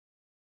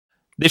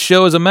This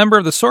show is a member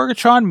of the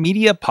Sorgatron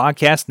Media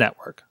Podcast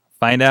Network.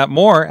 Find out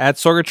more at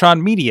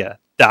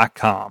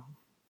sorgatronmedia.com.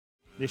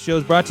 This show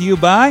is brought to you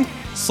by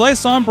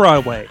Slice on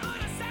Broadway.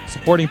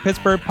 Supporting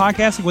Pittsburgh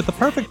podcasting with the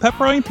perfect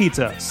pepperoni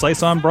pizza,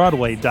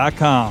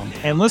 sliceonbroadway.com.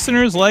 And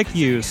listeners like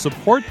you,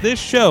 support this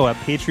show at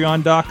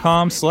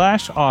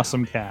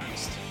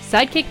patreon.com/awesomecast.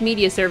 Sidekick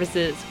Media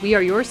Services. We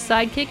are your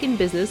sidekick in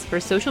business for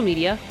social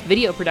media,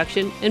 video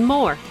production, and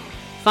more.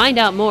 Find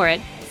out more at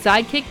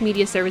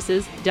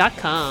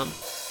sidekickmediaservices.com.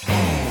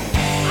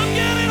 I'm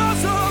getting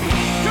awesome,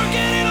 you're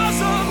getting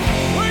awesome,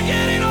 we're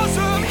getting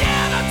awesome,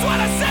 yeah, that's what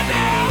I said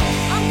now.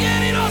 I'm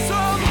getting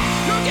awesome,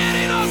 you're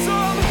getting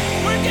awesome,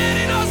 we're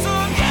getting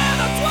awesome, yeah,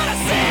 that's what I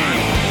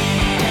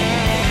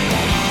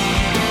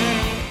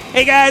said.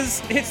 Hey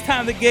guys, it's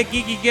time to get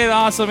geeky, get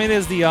awesome. It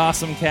is the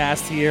Awesome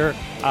Cast here,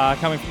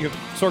 coming from your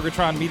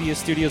Sorgatron Media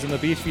Studios in the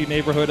Beachview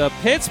neighborhood of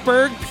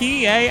Pittsburgh,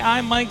 PA.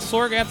 I'm Mike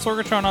Sorg at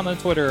Sorgatron on the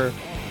Twitter.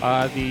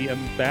 The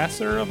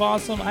ambassador of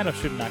awesome. I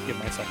should not give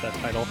myself that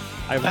title.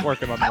 I'm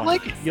working on that. I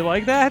like it. You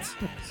like that?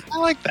 I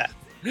like that.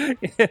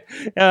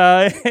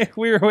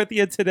 We're with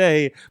you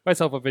today.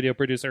 Myself, a video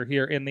producer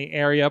here in the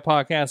area,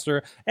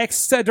 podcaster,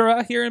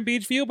 etc. here in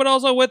Beachview, but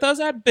also with us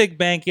at Big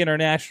Bank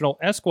International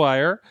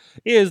Esquire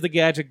is the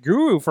gadget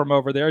guru from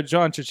over there,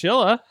 John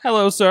Chichilla.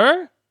 Hello,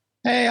 sir.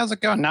 Hey, how's it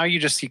going? Now you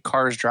just see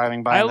cars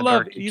driving by in the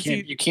dark.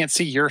 You can't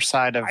see your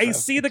side of. I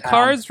see the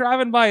cars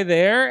driving by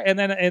there, and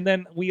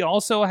then we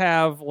also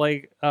have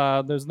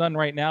there's none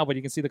right now, but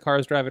you can see the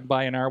cars driving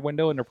by in our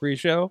window in the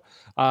pre-show.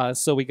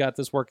 So we got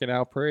this working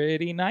out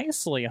pretty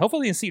nicely.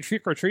 Hopefully, you can see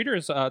trick or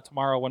treaters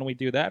tomorrow when we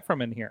do that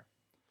from in here.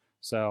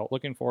 So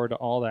looking forward to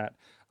all that.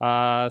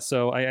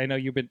 So I know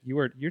we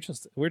were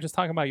just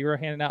talking about you were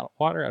handing out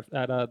water at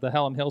the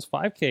Helen Hills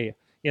 5K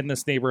in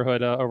this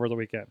neighborhood over the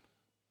weekend.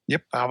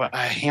 Yep,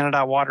 I handed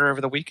out water over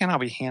the weekend. I'll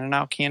be handing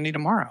out candy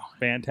tomorrow.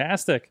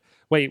 Fantastic.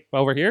 Wait,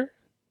 over here?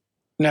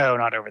 No,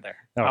 not over there.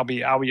 Oh. I'll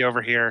be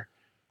over here.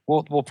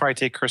 We'll probably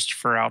take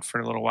Christopher out for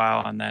a little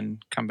while and then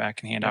come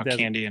back and hand out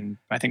candy. And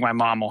I think my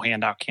mom will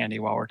hand out candy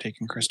while we're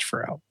taking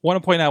Christopher out.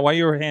 Want to point out, while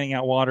you were handing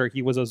out water,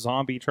 he was a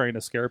zombie trying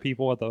to scare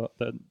people at the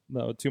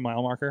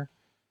 2-mile marker.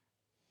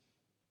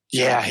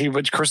 Yeah, he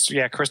would.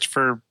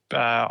 Christopher,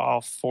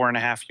 all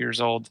 4.5 years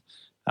old,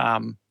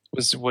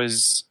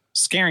 was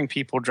scaring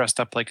people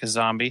dressed up like a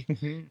zombie,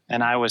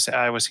 and I was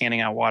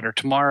handing out water.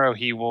 Tomorrow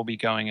he will be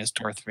going as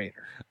Darth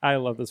Vader. I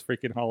love this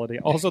freaking holiday.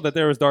 Also, that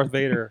there was Darth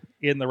Vader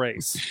in the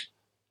race.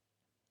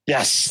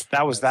 Yes,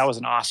 that was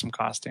an awesome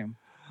costume.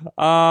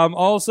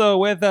 Also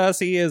with us,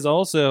 he is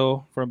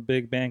also from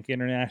Big Bank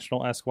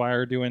International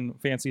Esquire, doing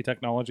fancy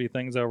technology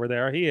things over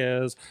there. He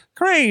is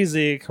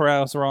Crazy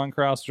Kraus, Ron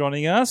Kraus,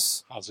 joining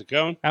us. How's it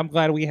going? I'm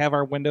glad we have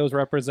our Windows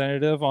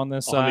representative on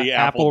this On the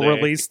Apple Day.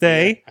 release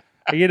day.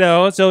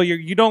 So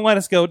you don't let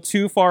us go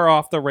too far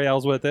off the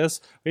rails with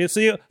this.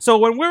 So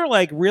when we're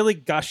really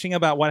gushing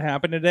about what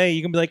happened today,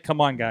 you can be like,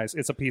 come on, guys,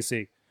 it's a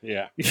PC.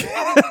 Yeah.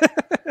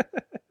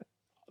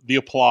 The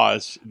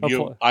applause.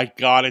 I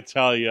gotta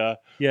tell you,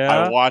 Yeah.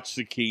 I watched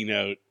the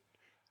keynote,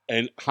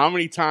 and how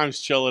many times,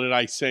 Chilla, did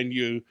I send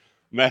you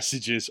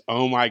messages?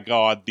 Oh my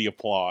God, the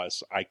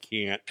applause. I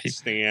can't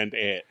stand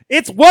it.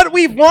 It's what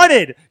we've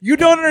wanted. You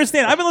don't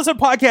understand. I've been listening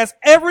to podcasts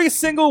every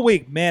single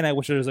week. Man, I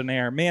wish there was an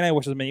Air. Man, I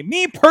wish there was a Mini.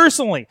 Me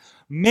personally,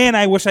 man,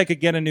 I wish I could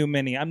get a new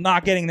Mini. I'm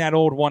not getting that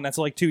old one that's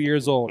like 2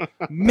 years old.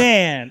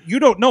 Man, you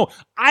don't know.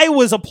 I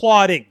was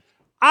applauding.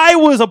 I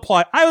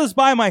was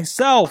by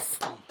myself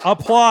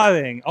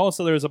applauding.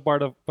 Also, there's a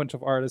bunch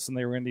of artists, and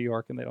they were in New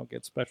York, and they don't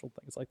get special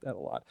things like that a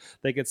lot.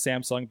 They get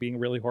Samsung being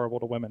really horrible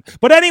to women.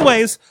 But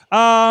anyways,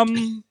 Wow.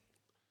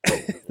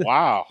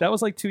 that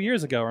was like 2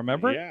 years ago,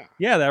 remember? Yeah.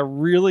 Yeah, that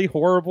really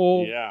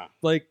horrible, Yeah.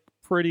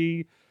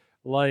 pretty,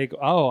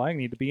 I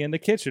need to be in the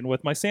kitchen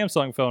with my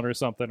Samsung phone or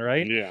something,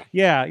 right? Yeah.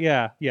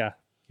 Yeah.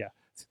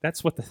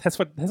 That's what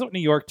New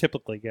York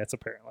typically gets,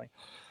 apparently.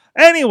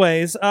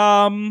 Anyways,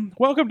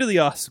 welcome to the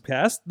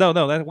AwesomeCast. No,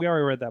 we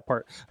already read that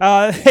part.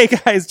 Hey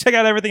guys, check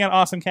out everything on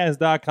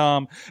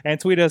awesomecast.com and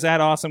tweet us at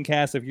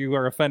awesomecast if you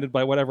are offended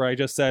by whatever I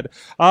just said.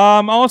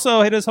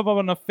 Also, hit us up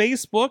on the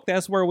Facebook.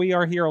 That's where we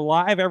are here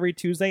live every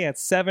Tuesday at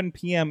 7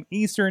 p.m.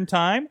 Eastern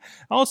Time.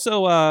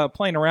 Also,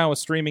 playing around with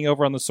streaming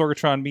over on the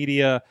Sorgatron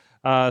Media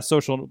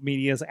social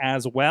medias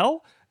as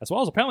well as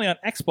apparently on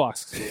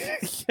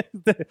Xbox.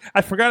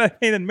 I forgot I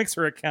made a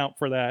Mixer account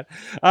for that.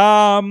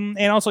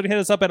 And also to hit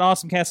us up at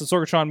awesomecast at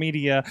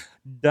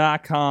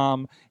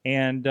sorgatronmedia.com.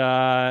 And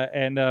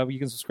you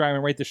can subscribe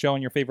and rate the show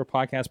on your favorite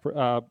podcast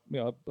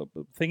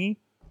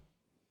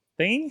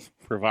thingy?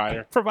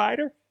 Provider.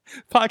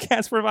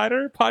 Podcast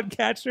provider?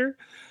 Podcatcher?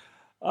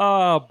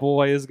 Oh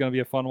boy, this is going to be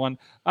a fun one.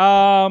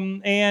 Also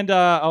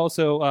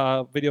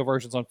video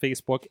versions on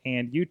Facebook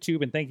and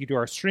YouTube. And thank you to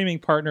our streaming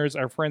partners,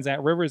 our friends at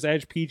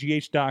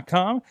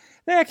riversedgepgh.com.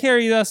 They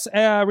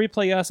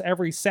replay us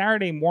every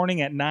Saturday morning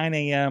at 9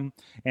 a.m.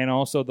 And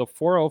also the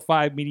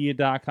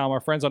 405media.com,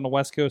 our friends on the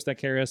West Coast that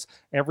carry us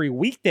every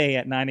weekday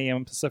at 9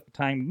 a.m. Pacific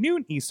time,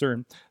 noon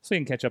Eastern, so you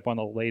can catch up on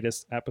the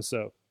latest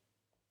episode.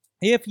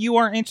 If you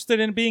are interested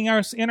in being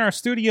in our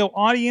studio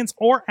audience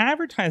or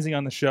advertising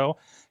on the show,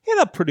 hit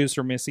up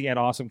producer Missy at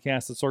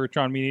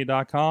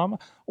awesomecast@sorgatronmedia.com,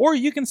 or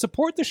you can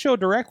support the show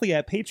directly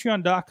at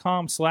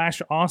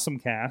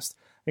patreon.com/awesomecast,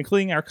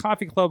 including our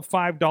Coffee Club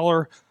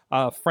 $5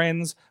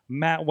 friends,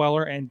 Matt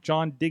Weller and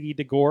John Diggy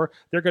DeGore.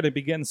 They're going to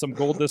be getting some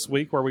gold this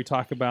week where we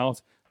talk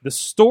about the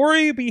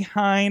story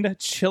behind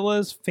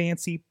Chilla's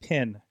fancy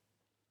pin.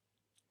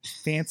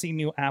 Fancy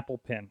new Apple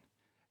pin.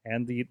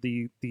 And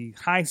the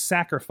high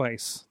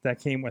sacrifice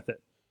that came with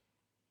it.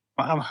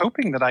 Well, I'm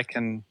hoping that I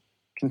can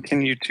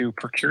continue to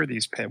procure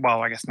these pins.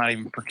 Well, I guess not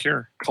even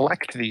procure,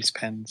 collect these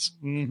pins.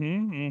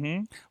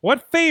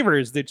 What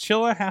favors did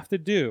Chilla have to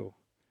do?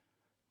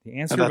 The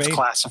answer that's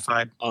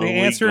classified. Only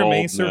answer gold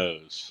may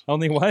knows.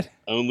 Only what?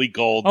 Only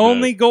gold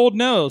Only knows. gold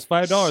knows.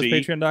 $5. See?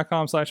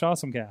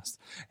 Patreon.com/awesomecast.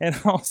 And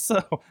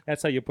also,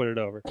 that's how you put it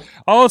over.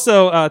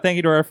 Also, thank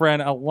you to our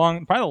friend,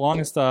 probably the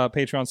longest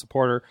Patreon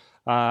supporter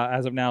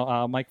as of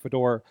now, Mike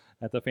Fedor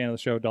at the Fan of the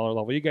Show dollar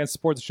level. You guys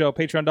support the show.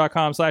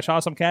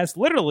 Patreon.com/awesomecast.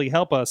 Literally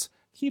help us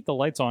keep the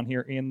lights on here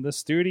in the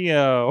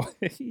studio.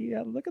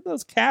 Yeah, look at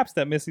those caps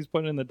that Missy's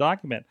putting in the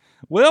document.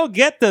 We'll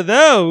get to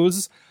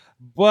those.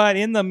 But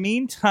in the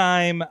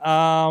meantime,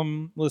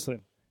 listen,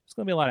 there's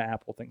going to be a lot of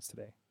Apple things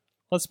today.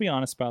 Let's be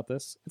honest about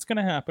this. It's going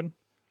to happen.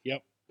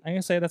 Yep. I'm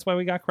going to say that's why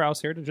we got Krause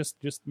here, to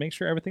just make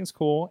sure everything's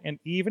cool and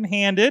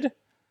even-handed.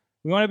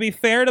 We want to be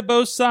fair to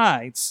both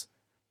sides.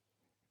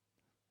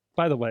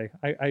 By the way,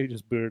 I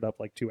just booted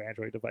up like 2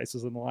 Android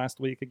devices in the last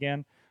week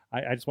again.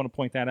 I just want to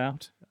point that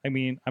out. I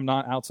mean, I'm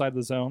not outside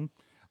the zone.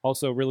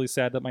 Also, really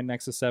sad that my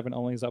Nexus 7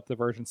 only is up to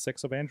version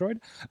 6 of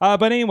Android.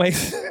 But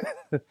anyways,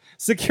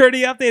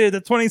 security updated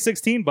to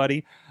 2016,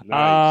 buddy.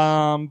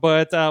 Nice.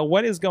 But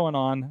what is going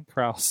on,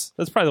 Krause?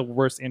 That's probably the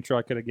worst intro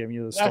I could have given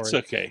you to the story. That's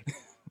okay.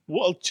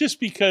 Well, just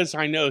because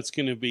I know it's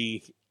going to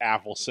be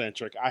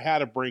Apple-centric, I had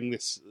to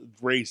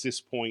raise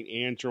this point.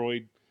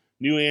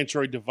 New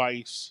Android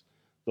device,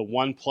 the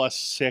OnePlus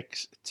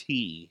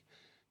 6T.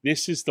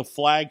 This is the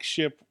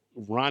flagship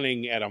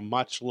running at a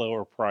much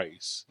lower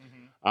price.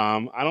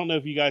 I don't know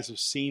if you guys have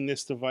seen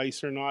this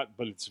device or not,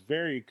 but it's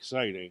very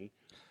exciting.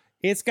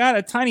 It's got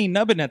a tiny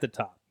nubbin at the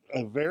top.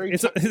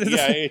 It's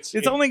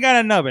only got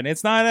a nubbin.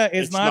 It's not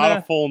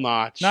a full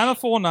notch. Not a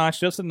full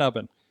notch, just a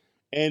nubbin.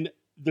 And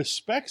the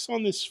specs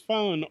on this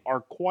phone are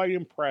quite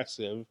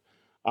impressive.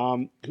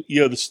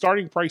 The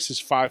starting price is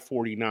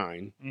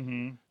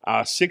 $549.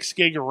 6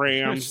 gig of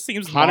RAM, Which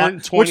seems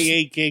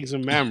 128 gigs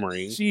of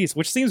memory. Jeez,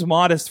 which seems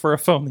modest for a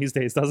phone these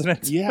days, doesn't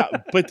it? Yeah,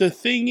 but the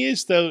thing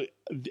is, though,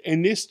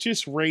 and this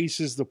just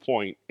raises the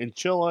point, and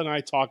Chilla and I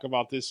talk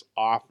about this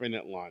often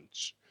at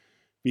lunch,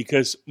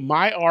 because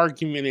my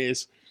argument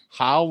is,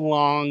 how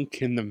long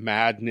can the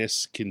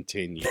madness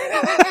continue?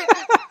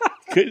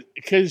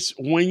 Because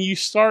when you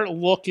start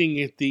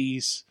looking at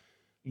these,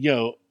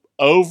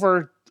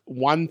 over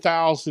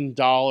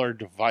 $1,000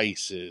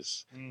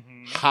 devices,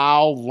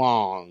 how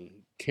long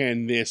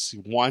can this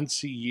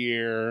once a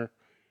year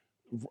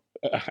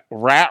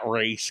rat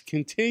race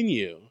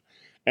continue?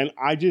 And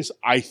I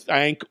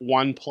thank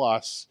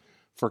OnePlus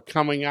for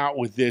coming out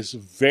with this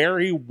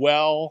very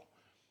well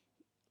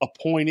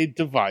appointed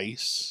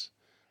device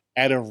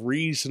at a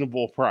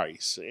reasonable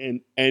price.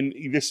 And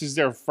this is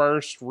their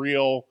first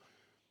real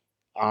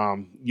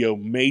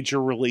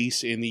major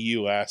release in the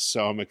US,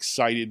 so I'm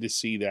excited to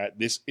see that.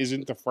 This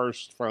isn't the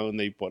first phone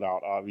they put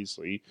out,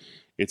 obviously.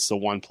 It's the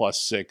OnePlus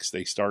 6.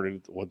 They started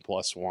at the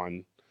OnePlus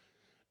 1.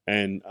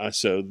 And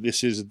so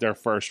this isn't their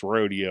first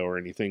rodeo or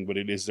anything, but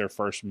it is their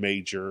first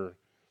major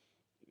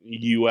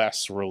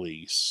US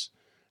release.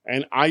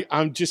 And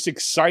I'm just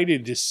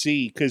excited to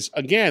see, because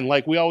again,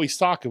 like we always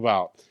talk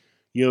about,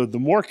 the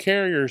more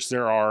carriers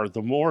there are,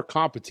 the more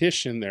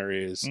competition there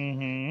is,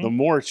 the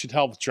more it should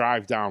help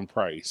drive down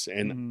price.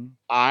 And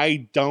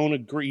I don't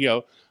agree.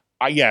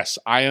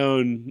 I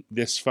own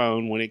this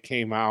phone when it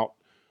came out,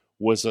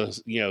 was a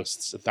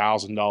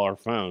 $1,000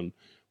 phone,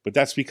 but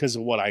that's because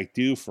of what I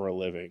do for a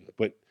living.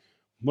 But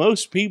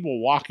most people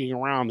walking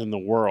around in the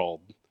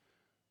world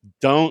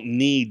don't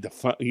need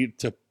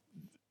the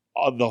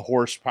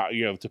horsepower,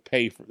 to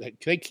pay for that.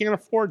 They can't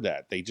afford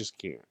that. They just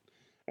can't.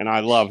 And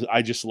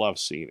I just love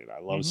seeing it. I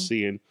love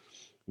seeing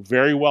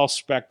very well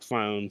spec'd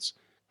phones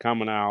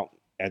coming out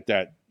at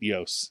that,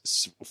 $500,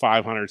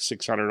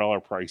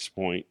 $600 price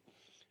point.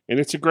 And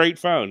it's a great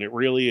phone. It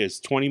really is.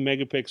 20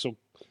 megapixel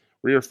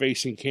rear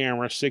facing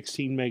camera,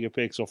 16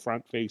 megapixel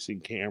front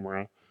facing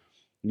camera,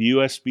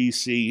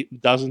 USB-C,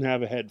 doesn't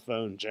have a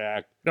headphone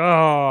jack.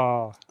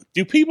 Oh.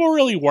 Do people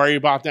really worry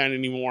about that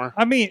anymore?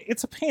 I mean,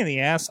 it's a pain in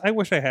the ass. I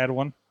wish I had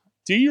one.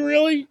 Do you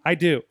really? I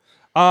do.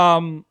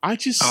 I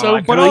just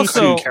but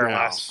also, care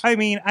less. I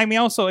mean,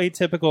 also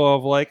atypical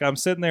of, like, I'm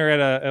sitting there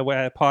at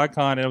a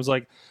PodCon and I was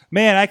like,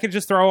 man, I could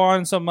just throw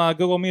on some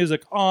Google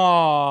Music.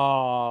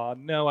 Oh,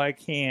 no, I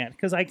can't,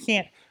 because I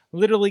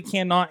literally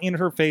cannot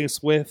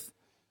interface with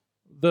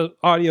the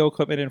audio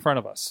equipment in front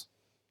of us.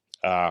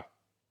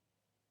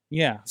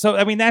 Yeah. So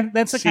I mean,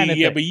 that's the kind of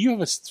thing. But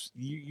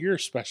you're a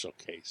special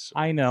case.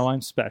 I know,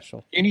 I'm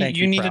special. You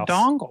need a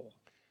dongle.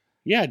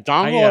 Yeah,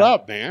 dongle Yeah. it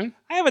up, man.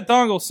 I have a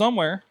dongle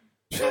somewhere.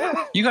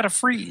 You got a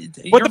free.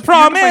 But the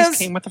problem your device is,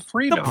 came with a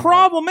free The dongle.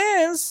 problem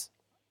is,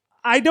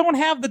 I don't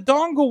have the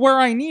dongle where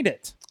I need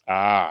it.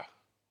 Ah.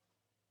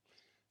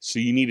 So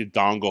you need a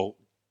dongle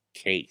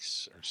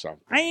case or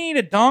something. I need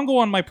a dongle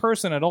on my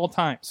person at all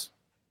times.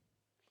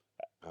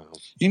 Oh.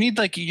 You need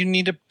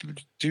to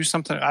do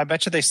something. I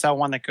bet you they sell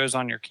one that goes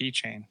on your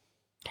keychain.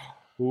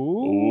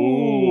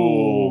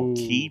 Ooh,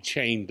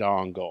 keychain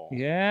dongle.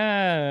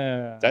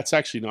 Yeah. That's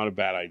actually not a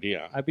bad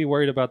idea. I'd be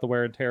worried about the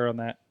wear and tear on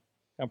that.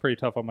 I'm pretty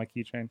tough on my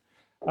keychain.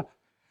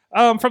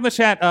 From the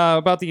chat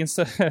about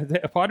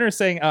the partner is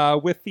saying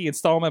with the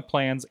installment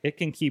plans, it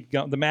can keep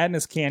going. The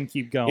madness can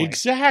keep going.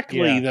 Exactly,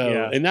 Yeah, though.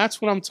 yeah. And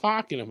that's what I'm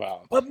talking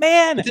about. But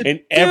man,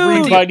 And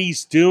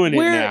everybody's doing it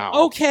we're now.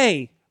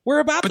 okay. We're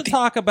about to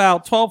talk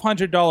about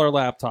 $1,200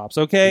 laptops.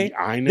 Okay,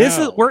 I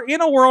know. we're in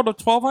a world of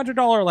 $1,200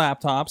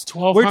 laptops.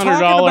 $1,200 We're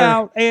talking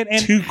about and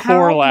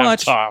two-core how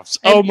much- laptops.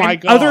 and- Oh, my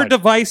and God. Other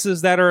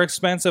devices that are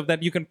expensive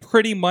that you can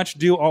pretty much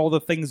do all the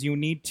things you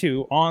need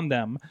to on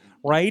them.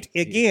 Right?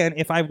 Again,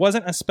 if I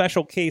wasn't a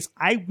special case,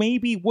 I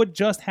maybe would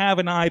just have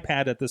an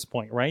iPad at this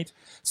point, right?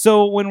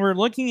 So when we're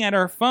looking at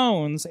our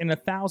phones in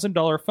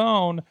 $1,000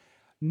 phone,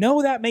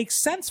 no, that makes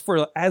sense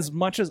for as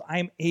much as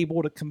I'm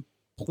able to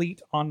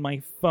complete on my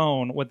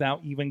phone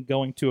without even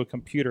going to a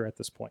computer at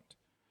this point.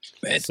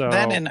 So-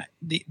 Then in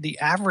the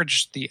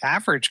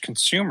average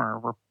consumer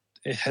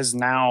it has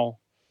now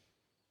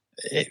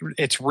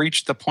it's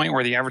reached the point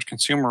where the average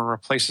consumer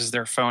replaces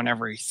their phone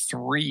every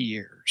 3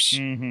 years.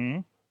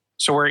 Mm-hmm.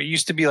 So where it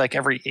used to be like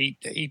every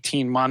 8 to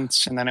 18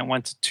 months, and then it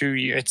went to 2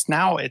 years. It's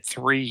now at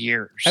 3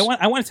 years. I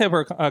want to have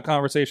a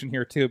conversation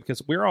here too,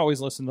 because we're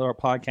always listening to our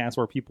podcast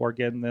where people are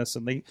getting this,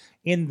 and they,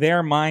 in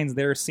their minds,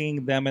 they're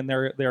seeing them and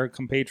their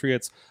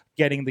compatriots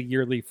getting the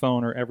yearly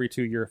phone or every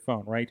 2-year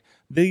phone. Right?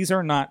 These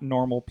are not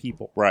normal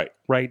people. Right.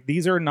 Right?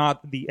 These are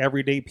not the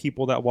everyday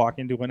people that walk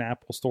into an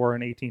Apple store,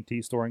 an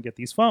AT&T store, and get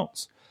these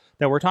phones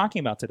that we're talking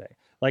about today.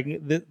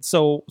 Like,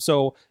 so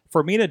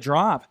for me to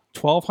drop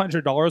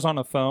 $1,200 on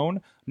a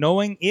phone,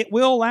 knowing it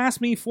will last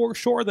me for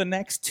sure the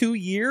next 2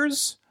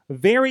 years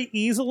very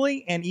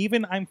easily, and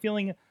even I'm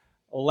feeling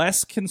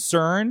less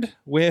concerned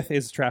with,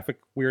 is traffic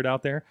weird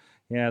out there?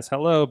 Yes,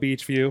 hello,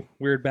 Beachview.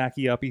 Weird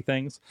backy uppy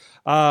things.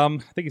 I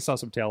think you saw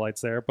some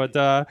taillights there, but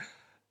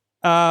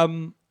I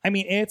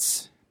mean,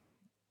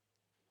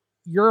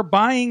 you're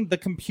buying the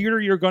computer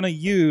you're going to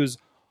use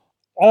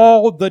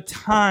all the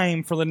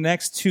time for the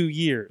next 2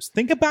 years.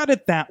 Think about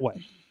it that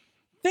way.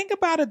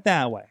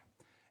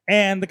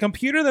 And the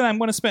computer that I'm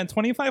going to spend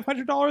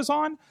 $2,500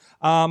 on,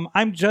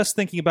 I'm just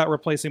thinking about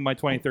replacing my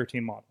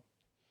 2013 model.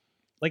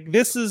 Like,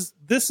 this is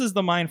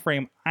the mind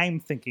frame I'm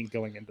thinking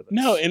going into this.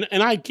 No, and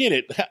I get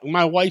it.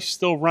 My wife's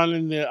still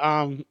running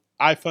the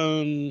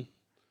iPhone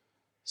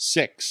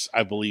 6,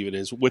 I believe it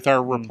is, with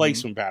our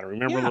replacement battery.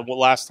 Remember the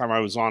last time I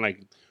was on,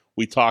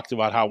 we talked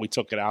about how we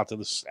took it out to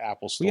the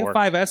Apple store. We have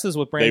 5S's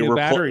with brand new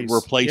batteries.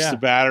 Replaced the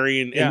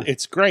battery, and Yeah.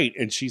 it's great,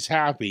 and she's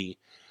happy.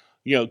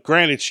 You know,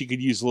 granted, she could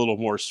use a little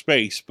more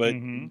space, but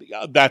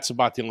that's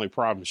about the only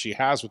problem she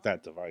has with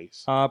that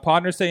device.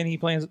 Podner's saying he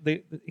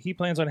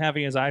plans on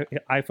having his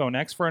iPhone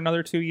X for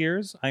another 2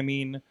 years. I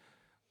mean,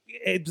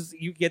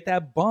 you get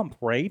that bump,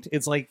 right?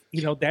 It's like,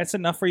 that's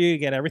enough for you to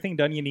get everything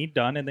done you need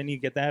done, and then you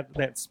get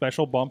that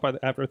special bump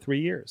after 3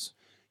 years.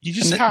 You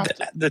just have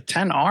the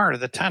 10R.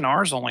 The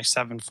 10R is only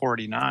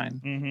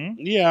 $749, Mm-hmm.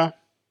 yeah.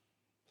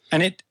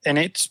 and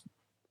its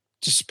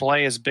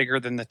display is bigger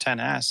than the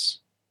 10S.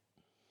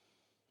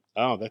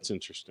 Oh, that's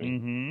interesting.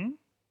 Mm-hmm.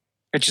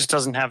 It just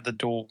doesn't have the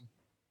dual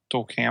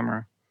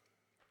camera.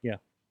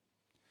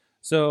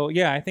 So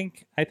yeah, I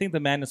think the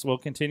madness will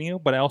continue,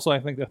 but I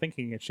think the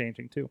thinking is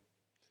changing too.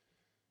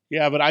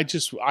 Yeah, but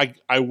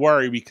I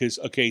worry because,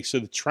 okay, so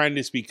the trend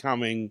is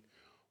becoming,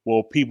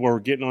 well, people are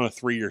getting on a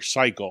 3-year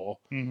cycle.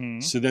 Mm-hmm.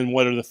 So then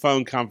what are the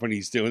phone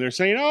companies doing? They're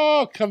saying,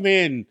 oh, come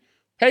in,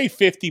 pay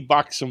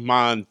 $50 a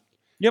month.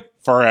 Yep.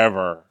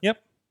 Forever.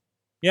 Yep.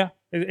 Yeah,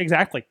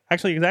 exactly.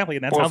 Actually, exactly.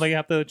 And that's how they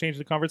have to change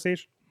the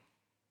conversation.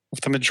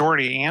 If the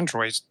majority of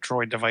Android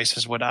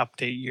devices would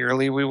update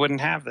yearly, we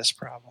wouldn't have this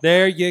problem.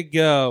 There you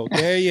go.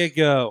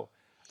 Android.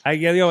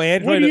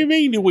 What do you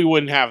mean we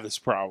wouldn't have this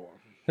problem?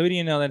 Who do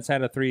you know that's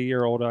had a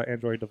 3-year-old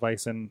Android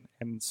device and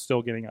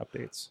still getting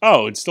updates?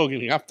 Oh, it's still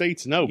getting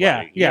updates?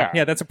 Nobody.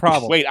 Yeah. That's a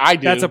problem. Wait, I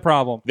do. That's a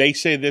problem. They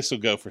say this will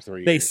go for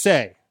 3 years.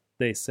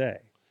 They say.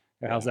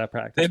 How's that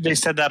practice? They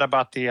said that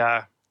about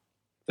the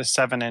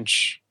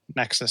 7-inch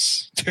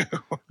Nexus too.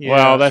 Yeah,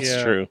 well,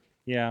 that's true.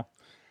 Yeah.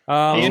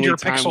 And Only your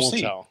time Pixel will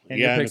C. tell. And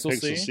yeah, your the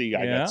Pixel C.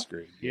 I got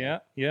screwed. Yeah.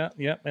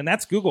 And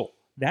that's Google.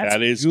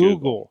 That is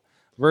Google.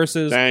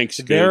 Versus Thanks,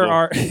 there Google.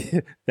 are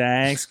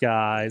thanks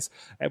guys.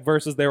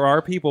 Versus there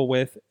are people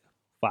with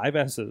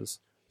 5S's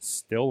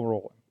still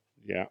rolling,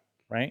 Yeah.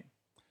 right?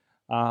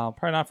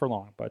 Probably not for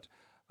long, but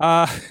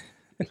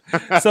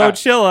so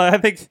Chilla, I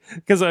think,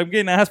 because I'm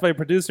getting asked by a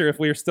producer if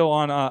we're still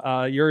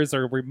on yours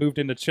or we moved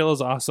into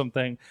Chilla's awesome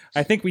thing.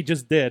 I think we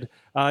just did.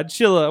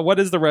 Chilla, what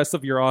is the rest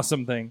of your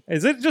awesome thing?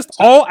 Is it just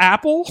all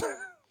Apple?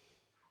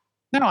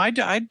 No, I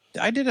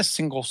did a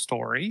single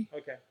story.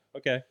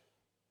 Okay.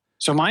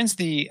 So mine's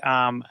the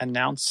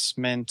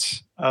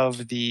announcement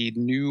of the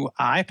new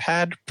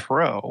iPad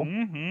Pro,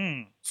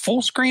 Mm-hmm.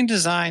 full screen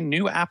design,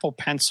 new Apple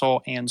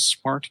Pencil, and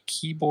smart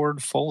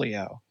keyboard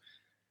folio.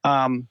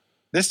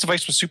 This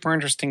device was super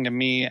interesting to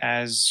me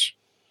as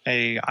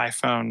a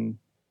iPhone,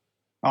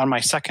 on my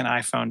second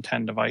iPhone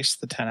 10 device,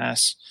 the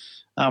 10s.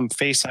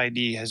 Face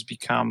ID has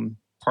become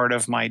part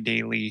of my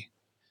daily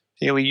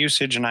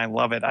usage, and I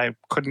love it. I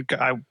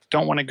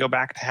don't want to go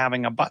back to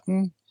having a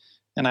button,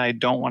 and I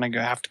don't want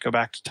to have to go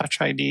back to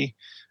Touch ID.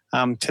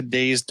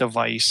 Today's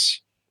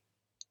device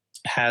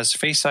has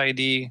Face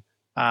ID,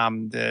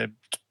 the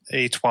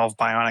A12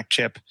 Bionic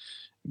chip.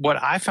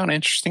 What I found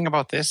interesting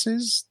about this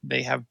is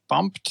they have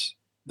bumped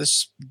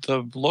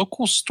the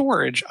local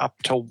storage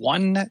up to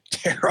 1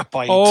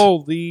 terabyte.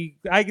 Oh,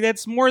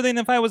 that's more than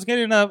if I was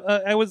getting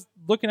I was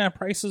looking at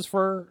prices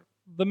for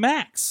the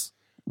Macs.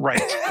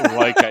 Right.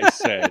 Like I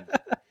said,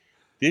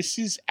 this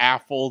is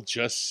Apple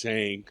just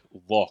saying,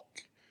 look,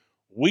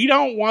 we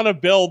don't want to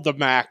build the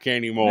Mac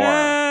anymore.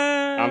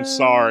 I'm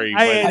sorry.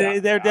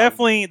 They're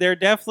definitely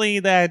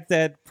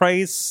that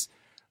price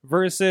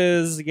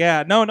versus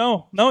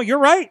No, you're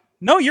right.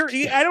 No,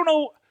 I don't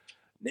know.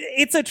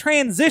 It's a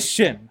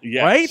transition,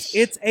 Yes. right?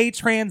 It's a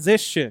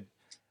transition.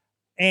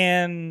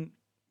 And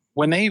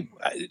when they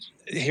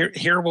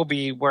here will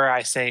be where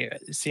I say,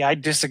 see, I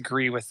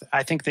disagree with.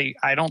 I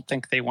don't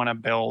think they want to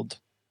build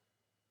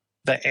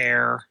the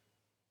Air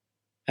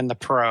and the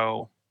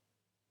Pro,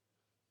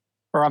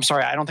 or I'm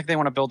sorry, I don't think they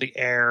want to build the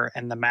Air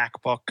and the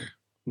MacBook.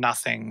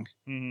 Nothing.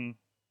 mm-hmm.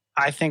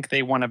 I think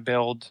they want to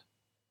build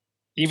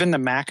even the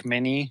Mac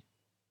Mini.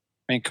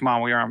 I mean, come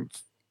on, we are on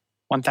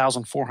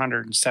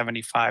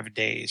 1,475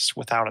 days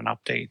without an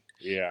update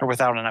Yeah. or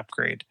without an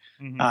upgrade.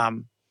 Mm-hmm.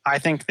 I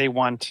think they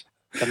want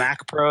the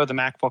Mac Pro, the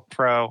MacBook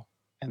Pro,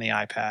 and the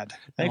iPad.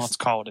 And Next- let's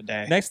call it a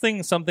day. Next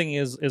thing something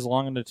is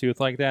long in the tooth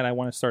like that, I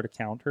want to start a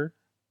counter.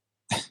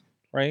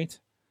 Right?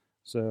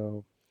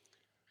 So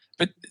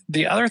But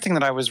the other thing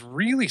that I was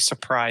really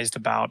surprised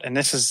about, and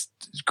this is,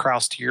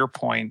 Kraus, to your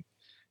point,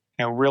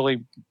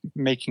 really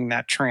making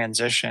that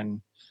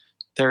transition.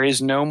 There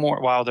is no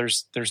more. Well,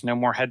 there's no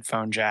more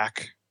headphone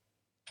jack.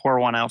 Pour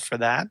one out for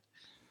that.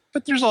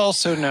 But there's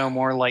also no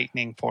more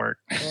Lightning port.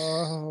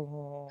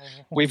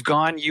 We've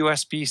gone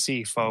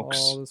USB-C, folks.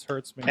 Oh, this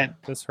hurts me. And-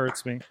 This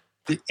hurts me.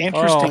 The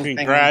interesting thing.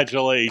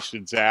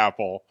 Congratulations,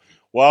 Apple.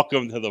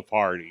 Welcome to the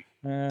party.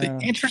 The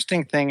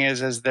interesting thing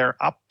is their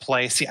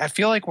upplay. See, I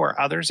feel like where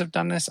others have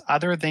done this,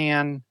 other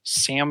than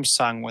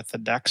Samsung with the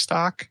deck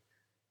stock,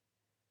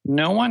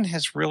 no one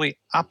has really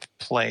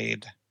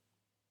upplayed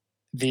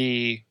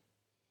the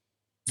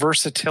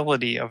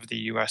versatility of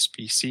the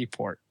USB-C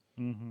port.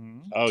 Mm-hmm.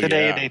 Oh,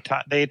 Today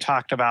yeah. they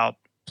talked about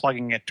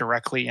plugging it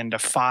directly into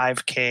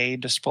 5K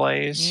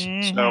displays,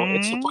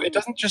 so it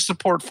doesn't just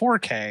support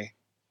 4K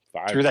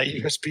through that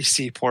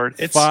USB-C port.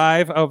 It's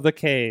 5 of the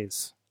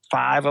Ks.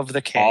 5 of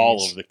the Ks.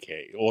 All of the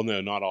K. Well, no,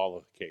 not all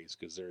of the Ks,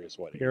 because there is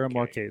what. There are 8K.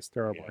 more Ks.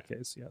 There are Yeah. more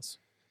Ks. Yes.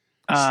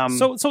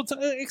 So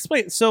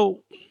Explain.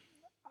 So,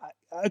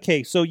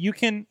 okay. So you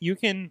can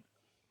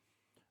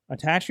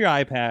attach your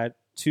iPad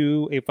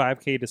to a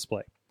 5K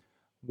display.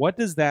 What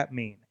does that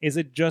mean? Is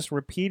it just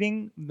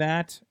repeating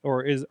that,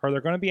 or are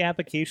there going to be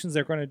applications that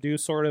are going to do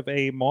sort of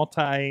a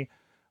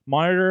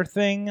multi-monitor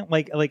thing,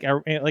 like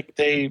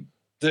the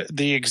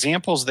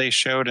examples they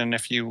showed, and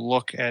if you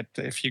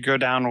go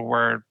down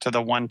to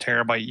the 1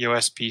 terabyte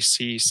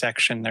USB-C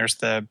section, there's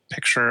the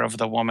picture of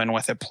the woman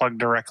with it plugged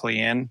directly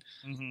in.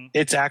 Mm-hmm.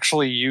 It's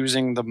actually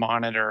using the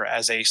monitor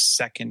as a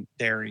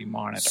secondary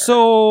monitor.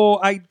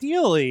 So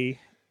ideally,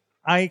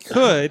 I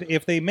could,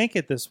 if they make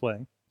it this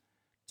way,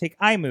 take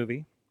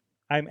iMovie.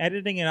 I'm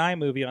editing an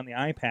iMovie on the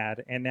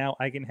iPad, and now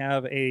I can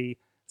have a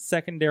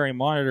secondary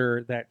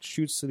monitor that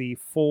shoots the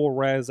full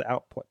res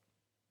output.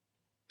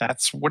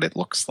 That's what it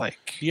looks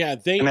like. Yeah,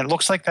 And it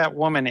looks like that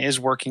woman is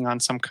working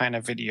on some kind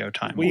of video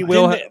timeline. We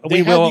will. They We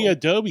had will. the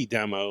Adobe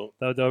demo.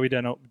 The Adobe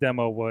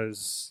demo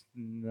was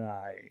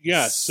nice.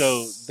 Yeah,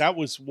 so that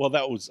was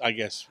I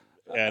guess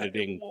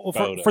editing Well,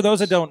 photos. for those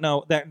that don't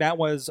know, that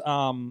was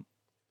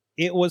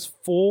it was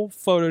full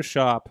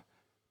Photoshop,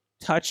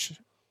 touch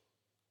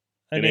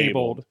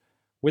enabled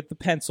with the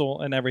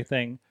pencil and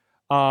everything.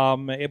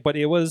 But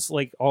it was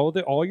like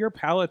all your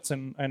palettes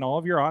and all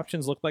of your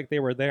options looked like they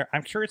were there.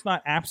 I'm sure it's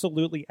not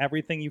absolutely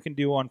everything you can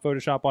do on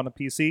Photoshop on a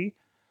PC.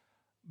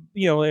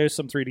 There's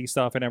some 3D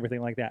stuff and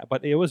everything like that.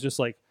 But it was just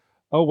like,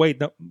 oh wait,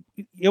 no,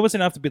 it was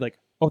enough to be like,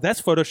 oh,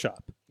 that's Photoshop.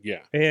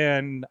 Yeah.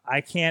 And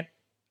I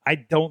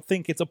don't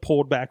think it's a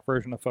pulled back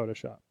version of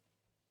Photoshop.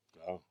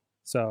 Oh.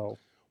 So,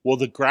 Well,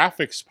 the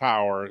graphics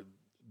power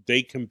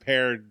they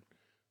compared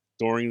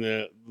during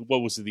the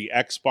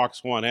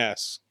Xbox One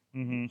S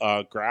mhm.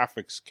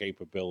 graphics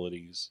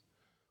capabilities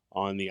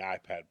on the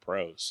iPad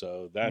Pro.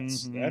 So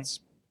that's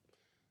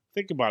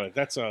think about it.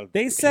 That's a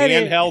They said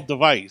handheld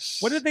device.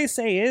 What did they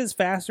say is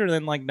faster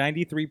than like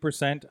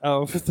 93%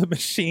 of the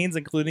machines,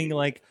 including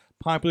like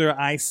popular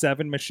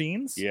i7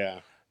 machines?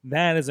 Yeah.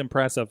 That is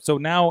impressive. So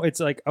now it's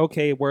like,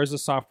 okay, where's the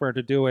software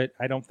to do it?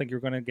 I don't think you're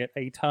going to get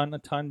a ton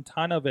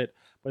of it.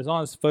 But as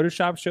long as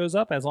Photoshop shows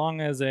up, as long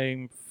as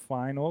a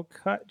Final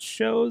Cut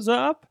shows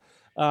up,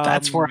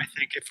 That's where I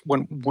think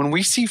when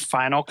we see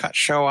Final Cut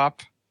show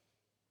up,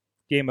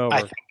 game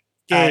over.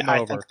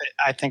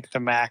 I think the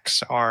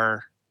Macs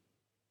are.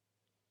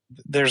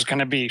 There's going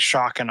to be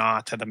shock and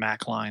awe to the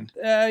Mac line.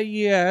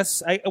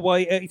 Yes.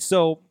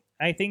 So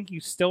I think you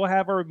still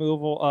have a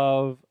removal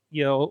of,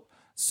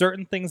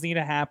 certain things need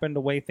to happen,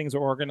 the way things are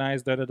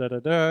organized,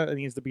 It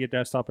needs to be a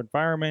desktop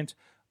environment.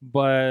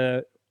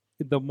 But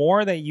the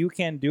more that you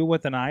can do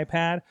with an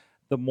iPad,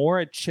 the more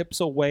it chips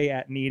away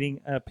at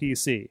needing a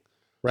PC,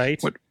 right?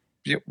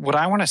 What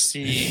I want to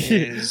see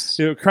is...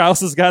 Kraus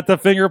has got the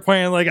finger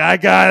pointing like, I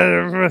got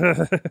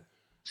it.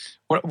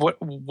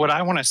 What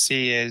I want to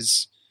see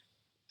is...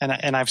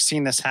 And I've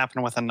seen this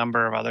happen with a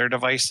number of other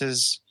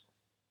devices.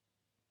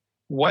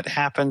 What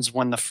happens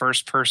when the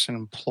first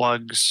person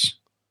plugs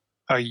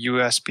a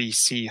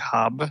USB-C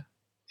hub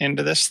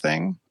into this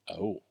thing?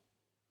 Oh.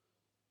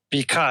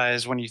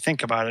 Because when you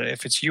think about it,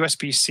 if it's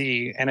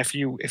USB-C, and if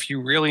you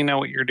really know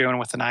what you're doing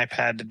with an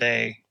iPad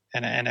today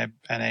and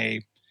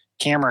a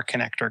camera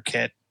connector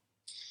kit,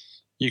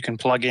 you can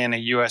plug in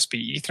a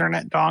USB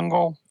Ethernet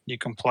dongle. You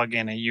can plug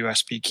in a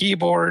USB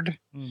keyboard.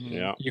 Mm-hmm.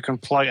 Yeah. You can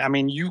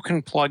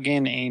plug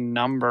in a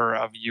number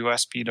of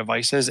USB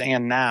devices,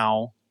 and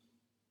now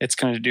it's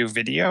going to do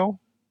video.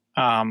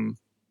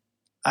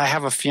 I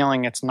have a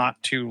feeling it's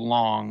not too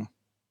long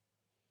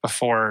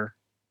before,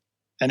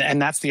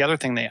 and that's the other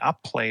thing they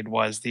upplayed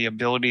was the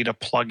ability to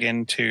plug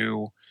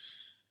into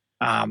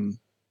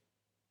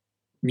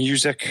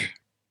music,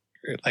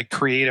 like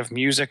creative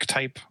music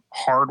type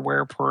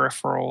hardware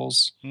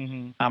peripherals.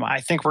 Mm-hmm. I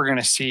think we're going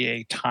to see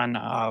a ton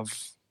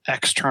of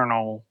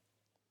external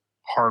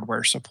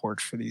hardware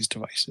support for these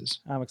devices.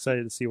 I'm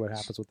excited to see what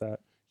happens with that.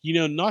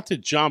 Not to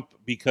jump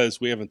because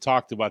we haven't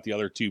talked about the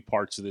other two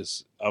parts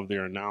of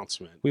their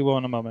announcement. We will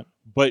in a moment.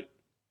 But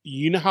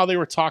you know how they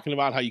were talking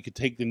about how you could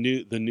take the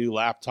new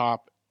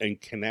laptop and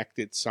connect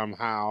it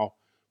somehow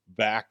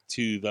back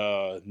to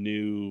the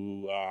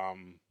new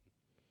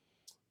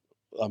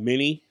a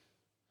mini?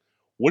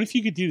 What if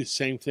you could do the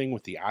same thing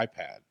with the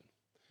iPad?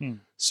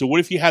 So what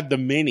if you had the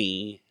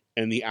mini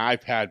and the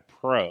iPad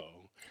Pro,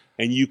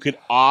 and you could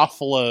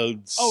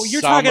offload? Oh,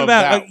 you're some talking of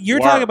about that talking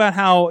work about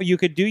how you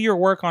could do your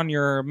work on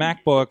your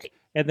MacBook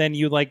and then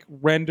you like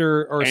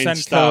render or and send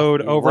stuff.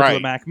 code over to the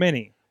Right. Mac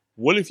Mini.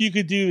 What if you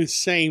could do the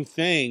same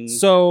thing?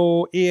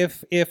 So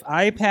if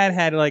iPad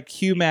had like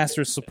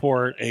QMaster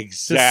support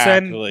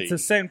Exactly. to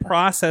send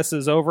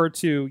processes over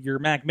to your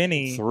Mac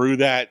Mini. Through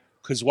that,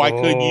 because why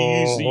couldn't you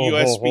use the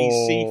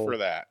USB-C for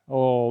that?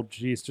 Oh,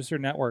 geez, just your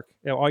network.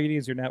 Yeah, all you need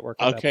is your network.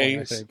 At Okay,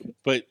 that point, I think.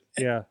 but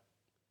Yeah.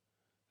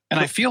 And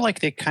I feel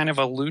like they kind of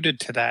alluded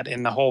to that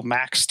in the whole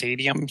Mac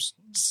Stadium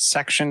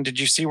section. Did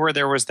you see where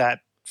there was that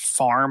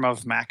farm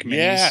of Mac Minis?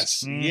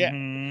 yes, yeah.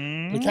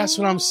 Mhm. But that's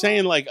what I'm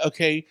saying. Like,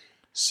 okay,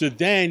 so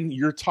then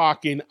you're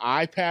talking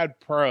iPad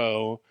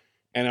Pro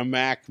and a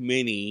Mac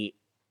Mini,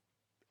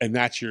 and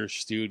that's your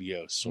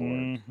studio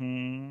sword.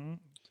 Mhm.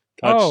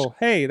 That's- Oh,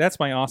 hey, that's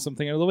my awesome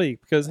thing of the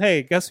week. Because,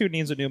 hey, guess who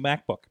needs a new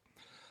MacBook?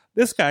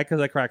 This guy, because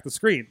I cracked the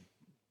screen.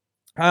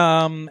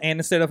 And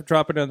instead of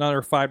dropping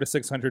another $500 to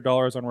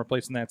 $600 on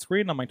replacing that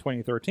screen on my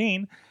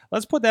 2013,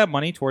 let's put that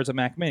money towards a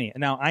Mac Mini.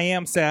 Now, I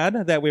am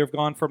sad that we've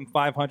gone from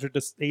 $500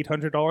 to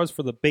 $800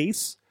 for the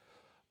base,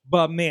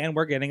 but man,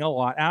 we're getting a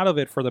lot out of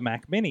it for the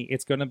Mac Mini.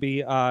 It's going to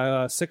be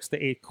 6 to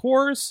 8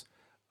 cores.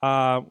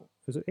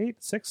 Is it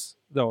 8, 6?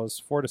 No, it was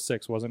 4 to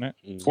 6, wasn't it?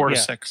 4 to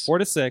Yeah, 6. 4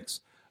 to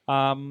 6.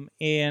 And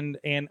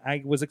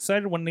I was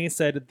excited when they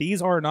said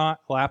these are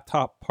not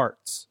laptop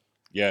parts.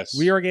 Yes.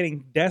 We are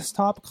getting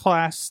desktop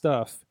class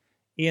stuff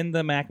in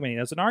the Mac Mini.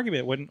 That's an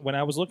argument. When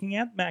I was looking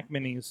at Mac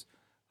Minis,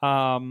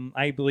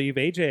 I believe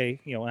AJ,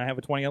 I have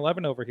a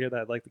 2011 over here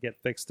that I'd like to get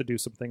fixed to do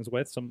some things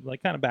with, some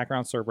like kind of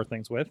background server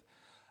things with.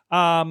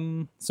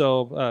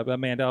 So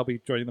Amanda, I'll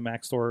be joining the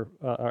Mac store,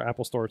 or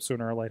Apple store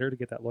sooner or later to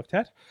get that looked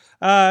at.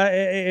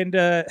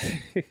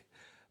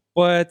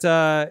 But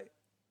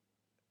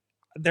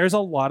there's a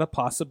lot of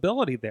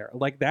possibility there.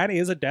 Like that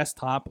is a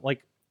desktop.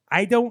 Like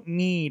I don't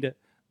need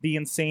the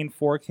insane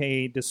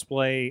 4K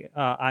display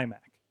iMac.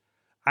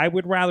 I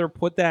would rather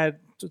put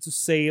that let's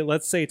say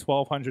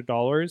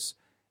 $1,200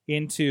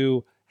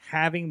 into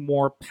having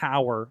more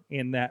power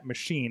in that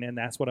machine, and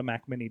that's what a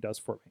Mac Mini does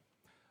for me.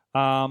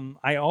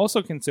 I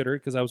also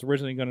considered, because I was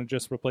originally going to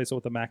just replace it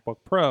with a MacBook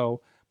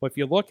Pro, but if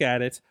you look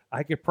at it,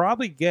 I could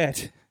probably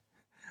get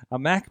a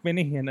Mac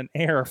Mini and an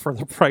Air for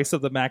the price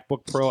of the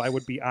MacBook Pro I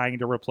would be eyeing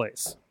to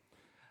replace.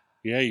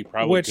 Yeah, you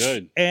probably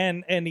could.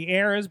 And the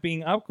Airs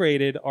being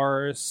upgraded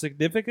are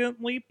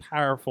significantly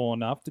powerful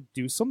enough to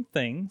do some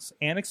things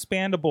and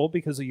expandable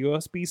because of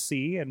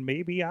USB-C, and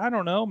maybe, I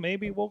don't know,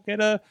 maybe we'll get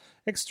a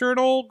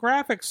external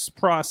graphics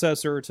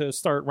processor to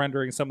start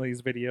rendering some of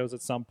these videos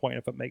at some point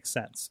if it makes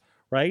sense,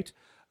 right?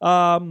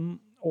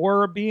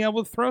 Or being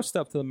able to throw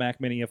stuff to the Mac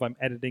Mini if I'm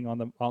editing on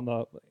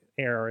the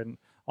Air and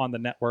on the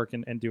network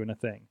and doing a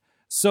thing.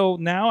 So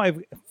now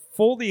I've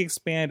fully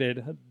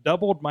expanded,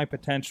 doubled my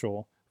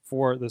potential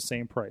for the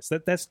same price.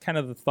 That's kind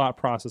of the thought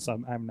process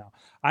I'm now.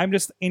 I'm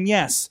just, and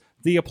yes,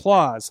 the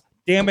applause.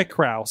 Damn it,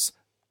 Kraus.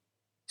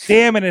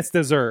 Damn it, it's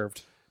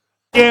deserved.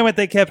 Damn it,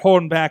 they kept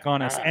holding back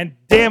on us. And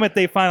damn it,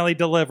 they finally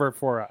delivered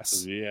for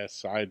us.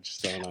 Yes, I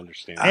just don't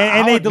understand.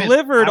 And they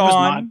delivered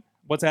on,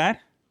 what's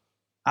that?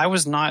 I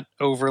was not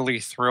overly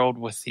thrilled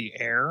with the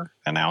Air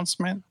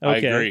announcement.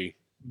 Okay. I agree.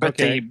 But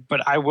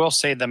but I will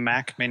say the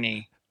Mac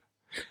Mini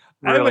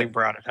really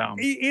brought it home.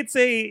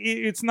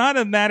 It's not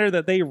a matter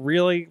that they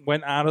really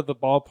went out of the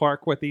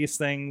ballpark with these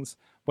things,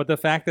 but the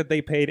fact that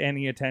they paid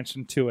any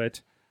attention to it.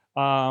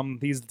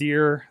 These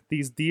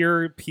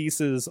dear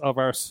pieces of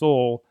our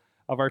soul,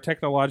 of our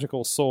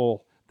technological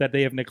soul, that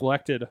they have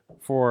neglected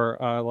for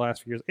the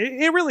last few years.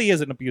 It really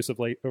is an abusive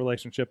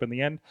relationship in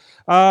the end.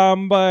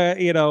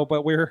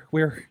 But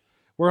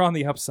we're on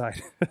the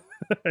upside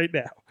right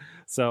now.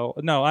 So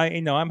no,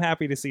 I'm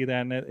happy to see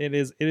that. And it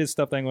is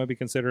stuff that I'm going to be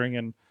considering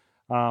and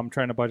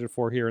trying to budget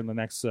for here in the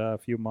next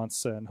few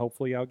months, and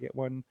hopefully I'll get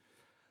one.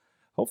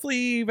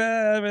 Hopefully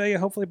by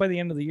the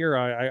end of the year,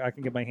 I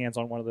can get my hands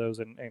on one of those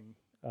and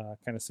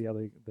kind of see how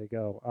they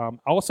go.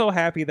 Also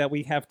happy that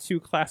we have 2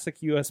 classic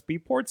USB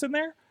ports in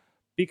there,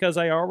 because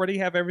I already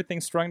have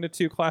everything strung to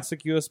 2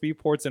 classic USB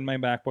ports in my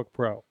MacBook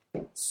Pro.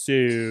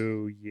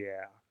 So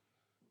yeah,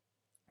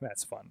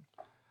 that's fun.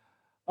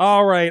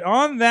 All right,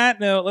 on that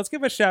note, let's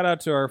give a shout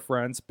out to our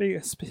friends.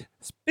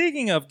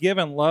 Speaking of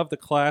giving love to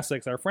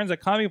classics, our friends at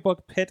Comic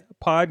Book Pit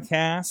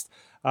Podcast.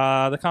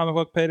 The Comic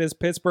Book Pit is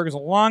Pittsburgh's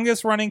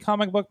longest running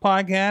comic book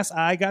podcast.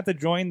 I got to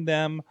join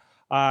them.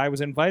 I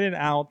was invited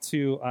out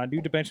to New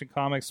Dimension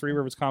Comics, Three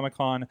Rivers Comic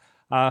Con,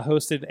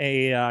 hosted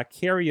a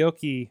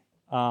karaoke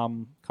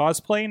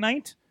cosplay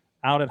night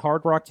out at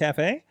Hard Rock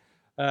Cafe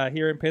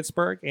here in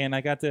Pittsburgh, and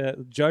I got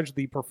to judge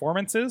the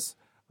performances.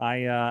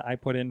 I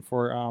put in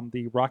for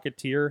the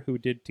Rocketeer who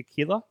did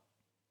Tequila.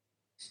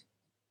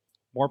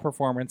 More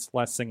performance,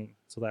 less singing,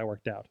 so that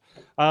worked out.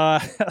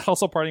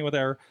 Also partying with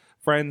our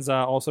friends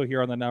also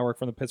here on the network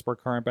from the Pittsburgh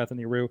Current,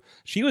 Bethany Rue.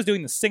 She was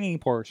doing the singing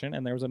portion,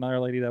 and there was another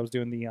lady that was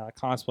doing the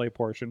cosplay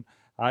portion.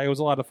 It was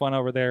a lot of fun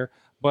over there.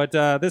 But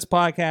this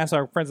podcast,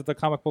 our friends at the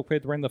Comic Book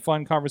Pit, bring the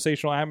fun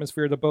conversational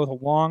atmosphere to both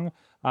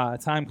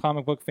long-time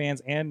comic book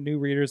fans and new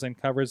readers, and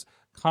covers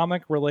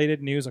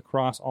comic-related news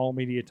across all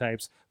media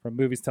types, from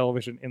movies,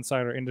 television,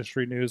 insider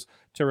industry news,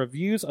 to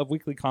reviews of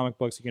weekly comic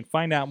books. You can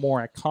find out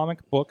more at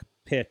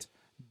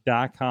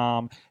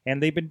comicbookpit.com.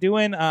 And they've been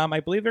doing, I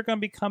believe they're going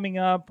to be coming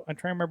up, I'm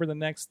trying to remember the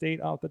next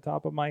date off the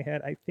top of my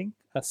head, I think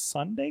a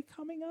Sunday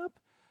coming up.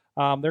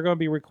 They're going to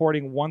be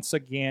recording once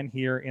again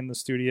here in the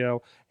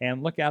studio,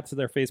 and look out to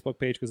their Facebook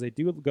page, because they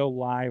do go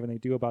live, and they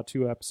do about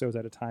 2 episodes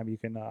at a time. You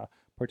can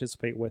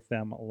participate with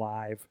them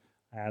live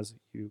as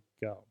you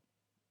go.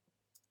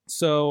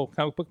 So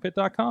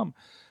comicbookpit.com.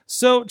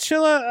 So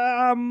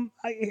Chilla,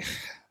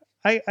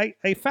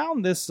 I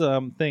found this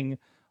thing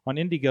on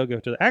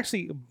Indiegogo today,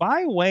 actually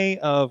by way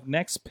of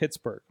Next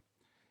Pittsburgh.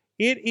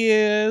 It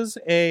is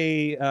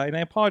and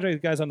I apologize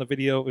guys on the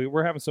video,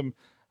 we're having some,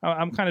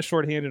 I'm kind of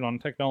short-handed on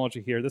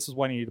technology here. This is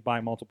why I need to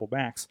buy multiple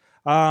Macs.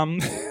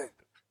 But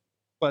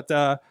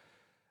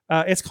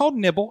it's called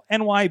Nibble,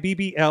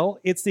 N-Y-B-B-L.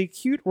 It's the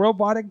cute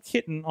robotic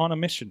kitten on a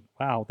mission.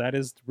 Wow, that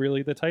is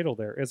really the title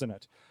there, isn't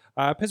it?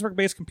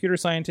 Pittsburgh-based computer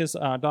scientist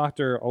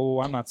Dr.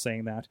 I'm not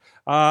saying that,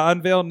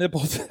 unveiled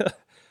Nibble.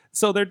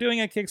 So they're doing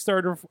a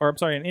Kickstarter,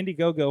 an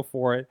Indiegogo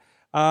for it.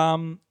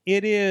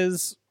 It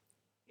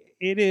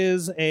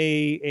is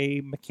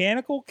a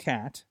mechanical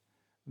cat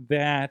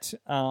that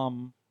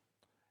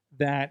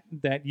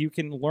that you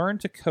can learn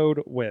to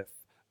code with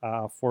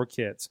for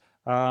kids.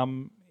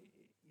 You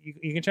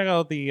can check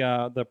out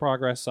the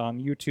progress on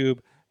YouTube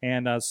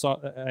and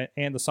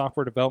the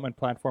software development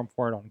platform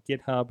for it on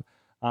GitHub.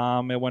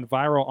 It went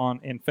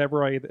viral in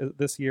February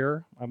this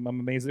year. I'm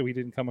amazed that we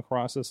didn't come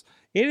across this.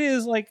 It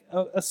is like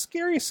a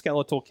scary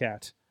skeletal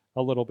cat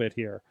a little bit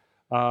here,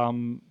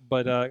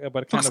 but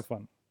kind of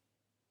fun.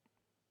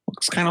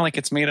 Looks kind of like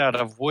it's made out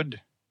of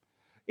wood.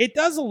 It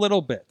does a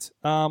little bit.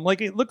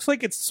 Like it looks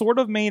like it's sort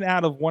of made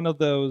out of one of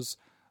those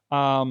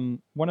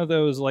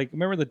like,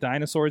 remember the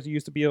dinosaurs you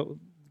used to be able to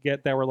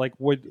get that were like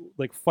wood,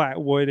 like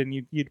flat wood, and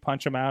you'd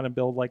punch them out and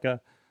build like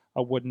a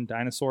wooden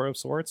dinosaur of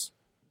sorts.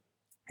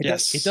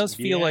 It does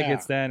feel like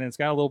it's that, and it's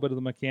got a little bit of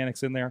the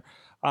mechanics in there.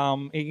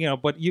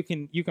 But you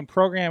can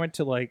program it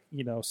to, like,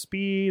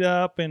 speed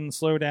up and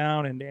slow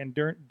down and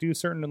do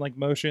certain like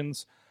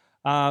motions.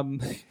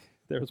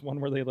 There was one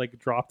where they like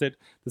dropped it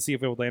to see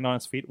if it would land on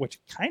its feet, which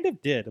kind of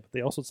did, but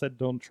they also said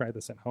don't try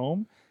this at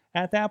home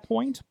at that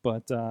point.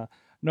 But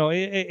no,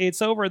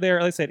 it's over there.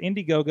 Like I said,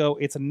 Indiegogo.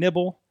 It's a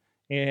Nibble.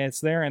 It's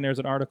there, and there's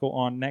an article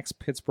on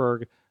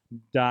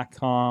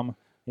nextpittsburgh.com.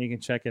 You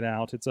can check it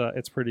out.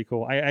 It's pretty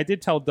cool. I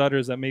did tell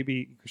Dutters that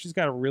maybe, because she's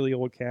got a really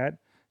old cat,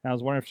 and I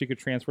was wondering if she could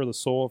transfer the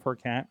soul of her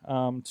cat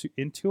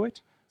into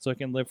it, so it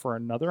can live for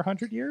another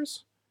 100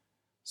 years.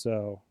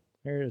 So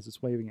there it is.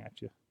 It's waving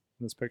at you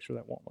in this picture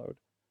that won't load.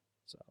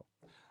 So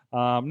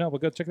no,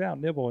 but go check it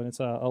out, Nibble, and it's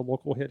a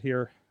local hit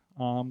here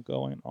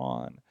going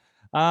on.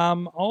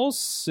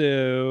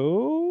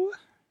 Also,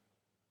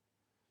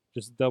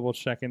 just double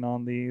checking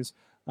on these.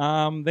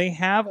 They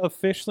have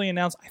officially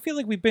announced. I feel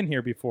like we've been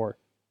here before.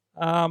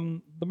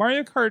 The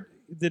Mario Kart.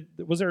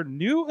 Was there a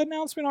new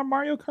announcement on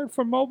Mario Kart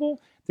for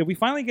mobile? Did we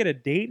finally get a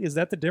date? Is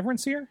that the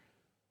difference here?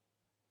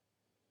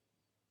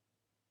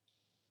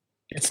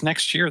 It's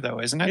next year, though,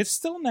 isn't it? It's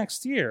still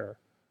next year.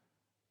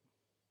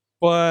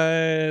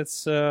 But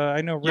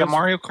I know. Yeah,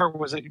 Mario Kart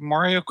was it?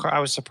 Mario Kart.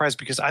 I was surprised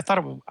because I thought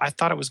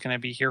it was going to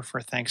be here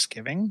for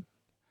Thanksgiving.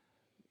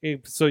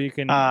 So you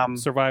can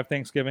survive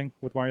Thanksgiving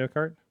with Mario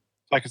Kart.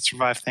 I could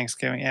survive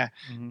Thanksgiving, yeah.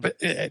 Mm-hmm. But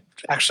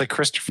actually,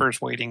 Christopher's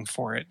waiting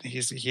for it.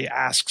 He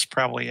asks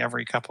probably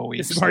every couple of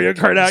weeks. Is Mario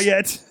Kart out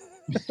yet?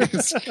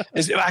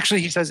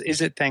 Actually, he says,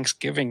 "Is it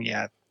Thanksgiving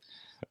yet?"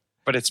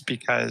 But it's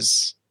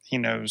because he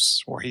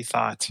knows, or he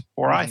thought,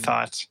 or I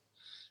thought,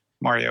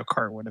 Mario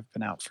Kart would have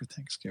been out for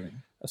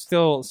Thanksgiving.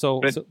 Still,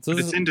 but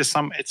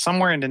it's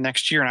somewhere into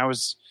next year, and I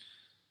was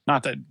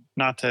not to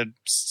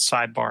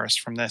sidebar us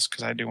from this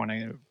because I do want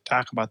to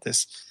talk about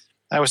this.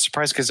 I was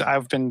surprised because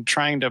I've been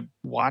trying to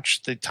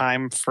watch the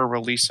time for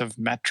release of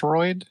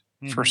Metroid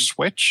for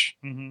Switch,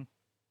 and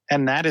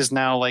that is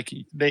now like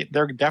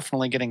they're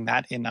definitely getting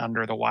that in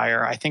under the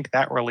wire. I think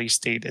that release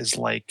date is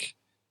like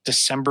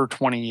December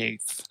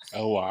 28th.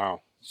 Oh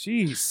wow!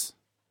 Jeez,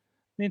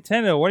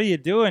 Nintendo, what are you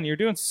doing? You're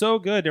doing so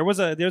good. There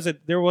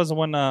was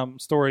one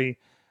story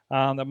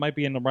that might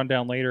be in the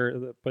rundown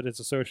later, but it's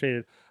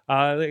associated.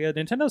 The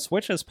Nintendo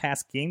Switch has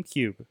passed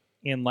GameCube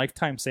in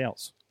lifetime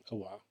sales. Oh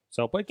wow!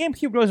 So, but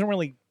GameCube wasn't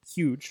really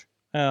huge.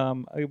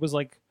 It was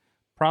like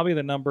probably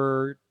the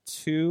number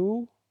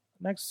 2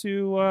 next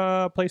to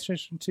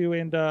PlayStation 2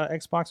 and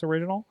Xbox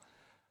original.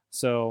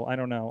 So I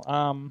don't know.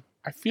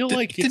 I feel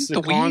like it's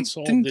the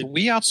console. Didn't the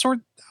Wii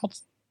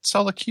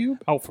outsell the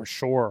Cube? Oh, for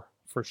sure.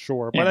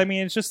 Yeah. But I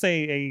mean, it's just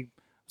a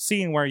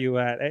seeing where you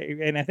at.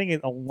 And I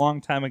think a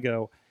long time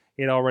ago,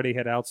 it already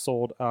had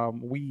outsold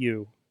Wii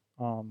U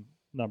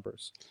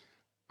numbers.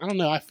 I don't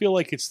know. I feel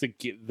like it's the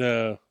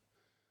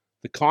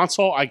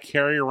console I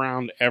carry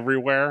around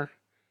everywhere,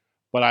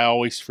 but I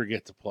always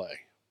forget to play.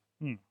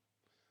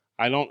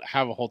 I don't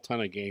have a whole ton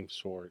of games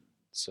for it,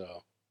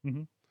 so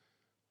I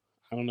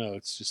don't know.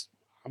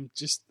 I'm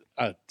just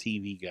a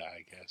TV guy,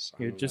 I guess.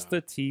 You're just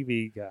a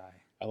TV guy.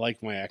 I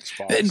like my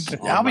Xbox.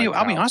 And I'll be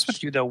honest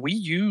with you though. We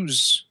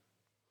use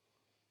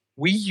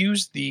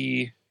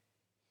the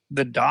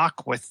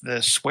dock with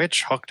the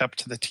Switch hooked up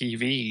to the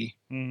TV.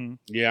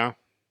 Yeah.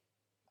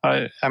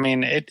 I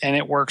mean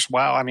it works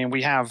well. I mean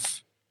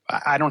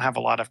I don't have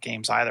a lot of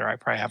games either. I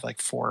probably have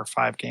like 4 or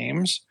 5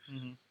 games.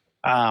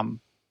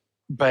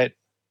 But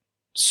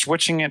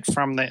switching it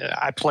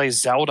I play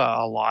Zelda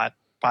a lot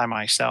by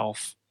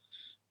myself.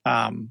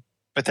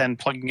 But then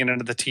plugging it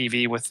into the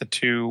TV with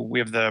we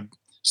have the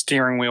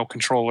steering wheel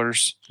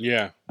controllers.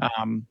 Yeah.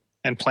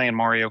 And playing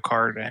Mario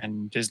Kart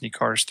and Disney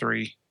Cars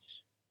 3.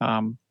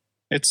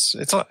 It's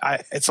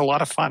a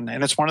lot of fun.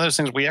 And it's one of those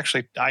things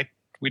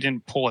we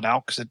didn't pull it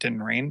out because it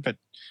didn't rain, but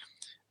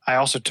I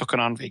also took it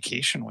on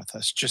vacation with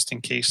us just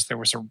in case there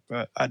was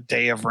a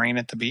day of rain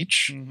at the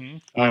beach.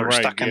 We were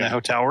stuck in the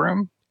hotel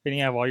room. And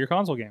you have all your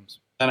console games.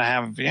 Then I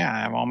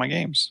have all my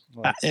games.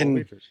 Well,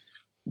 and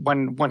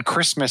when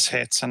Christmas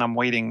hits and I'm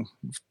waiting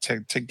to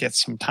get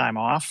some time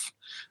off,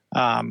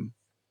 I'm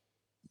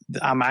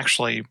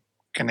actually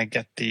going to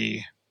get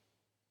the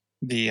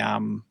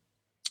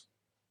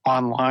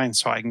online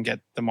so I can get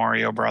the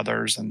Mario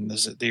Brothers and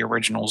the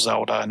original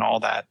Zelda and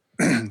all that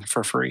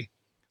for free.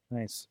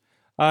 Nice.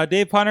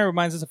 Dave Punter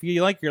reminds us if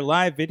you like your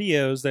live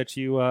videos that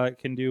you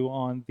can do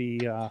on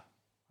the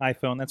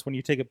iPhone, that's when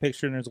you take a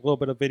picture and there's a little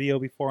bit of video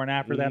before and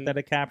after that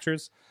it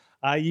captures.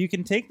 You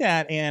can take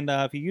that and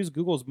if you use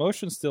Google's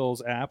Motion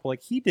Stills app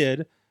like he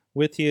did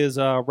with his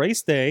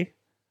race day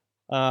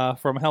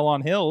from Hell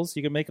on Hills,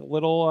 you can make a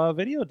little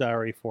video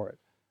diary for it.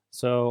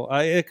 So,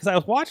 because I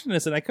was watching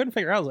this and I couldn't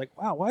figure out, I was like,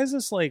 wow, why is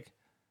this like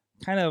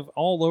kind of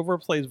all over the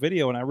place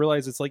video? And I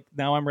realized it's like,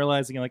 now I'm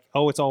realizing like,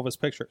 oh, it's all of his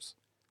pictures.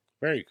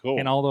 Very cool.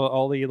 And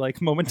all the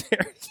like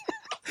momentary.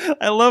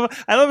 I love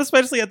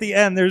especially at the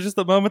end. There's just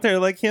a momentary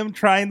like him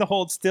trying to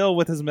hold still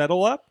with his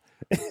medal up.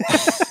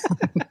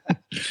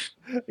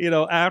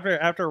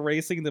 After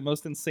racing the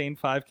most insane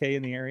 5K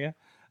in the area.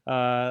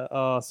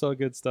 So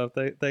good stuff.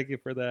 Thank you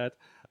for that.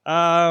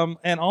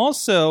 And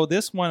also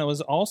this one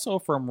was also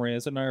from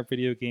Riz, another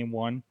video game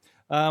one.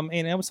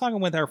 And I was talking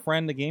with our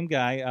friend, the game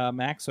guy,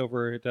 Max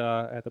over at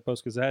the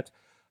Post Gazette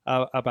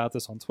about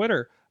this on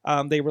Twitter.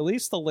 They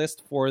released the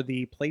list for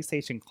the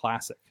PlayStation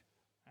Classic.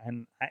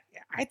 And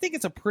I think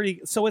it's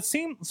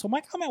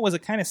my comment was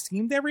it kind of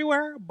seemed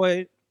everywhere,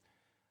 but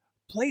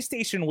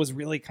PlayStation was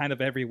really kind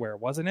of everywhere,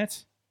 wasn't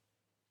it?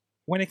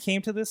 When it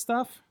came to this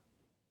stuff?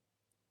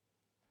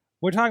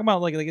 We're talking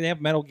about like they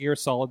have Metal Gear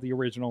Solid, the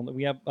original.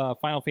 We have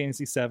Final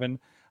Fantasy VII.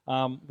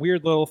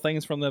 Weird little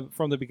things from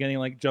the beginning,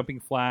 like Jumping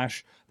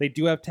Flash. They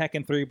do have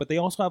Tekken 3, but they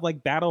also have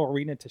like Battle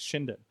Arena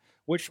Toshinden,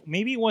 which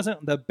maybe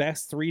wasn't the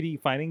best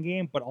 3D fighting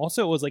game, but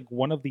also it was like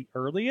one of the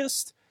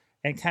earliest.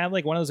 and kind of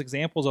like one of those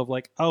examples of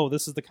like, oh,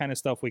 this is the kind of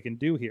stuff we can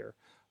do here.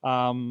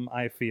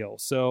 I feel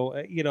so.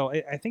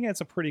 I think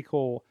that's a pretty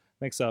cool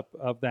mix up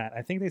of that.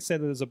 I think they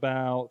said there's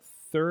about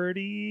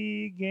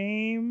 30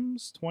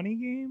 games, 20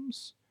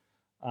 games.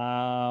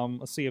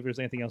 Let's see if there's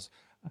anything else.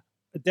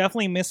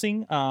 Definitely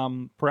missing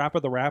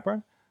Parappa the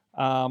Rapper.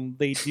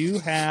 They do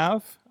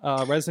have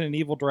Resident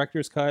Evil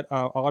Director's Cut,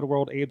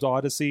 Oddworld, Abe's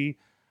Odyssey,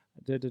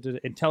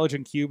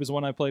 Intelligent Cube is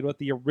one I played with.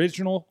 The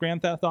original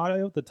Grand Theft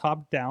Auto, the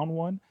top-down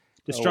one.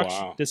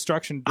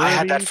 Destruction Derby. I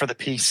had that for the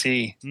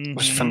PC. It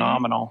was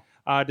phenomenal.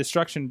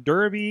 Destruction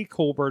Derby,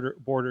 Cold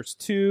Borders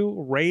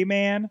 2,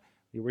 Rayman,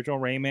 the original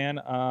Rayman,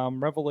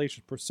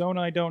 Revelation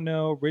Persona, I don't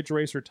know, Ridge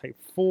Racer Type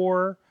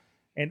 4,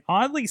 and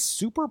oddly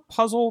Super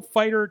Puzzle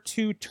Fighter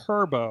 2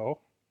 Turbo,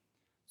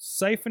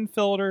 Siphon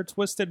Filter,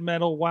 Twisted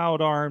Metal,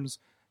 Wild Arms,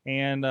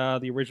 and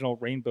the original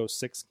Rainbow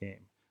Six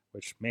game,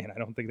 which, man, I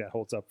don't think that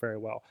holds up very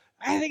well.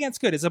 I think that's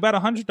good. It's about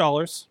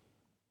 $100.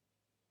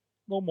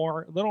 A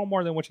little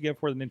more than what you get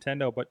for the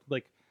Nintendo, but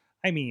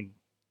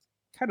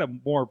kind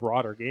of more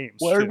broader games.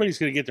 Well, everybody's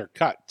going to get their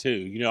cut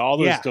too. All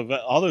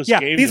those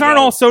games. These aren't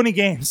all Sony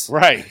games,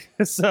 right?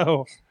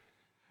 So,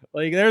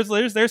 like, there's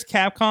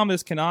Capcom,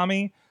 there's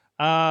Konami,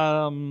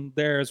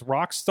 there's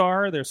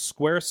Rockstar, there's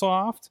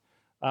SquareSoft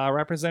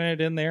represented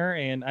in there,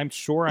 and I'm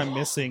sure I'm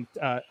missing.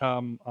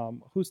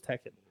 Who's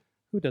Tekken?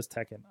 Who does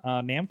Tekken?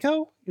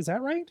 Namco, is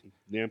that right?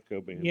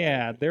 Namco Bandai.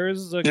 Yeah,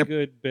 there's a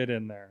good bit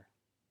in there.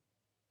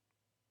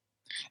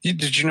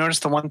 Did you notice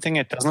the one thing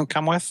it doesn't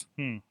come with?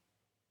 An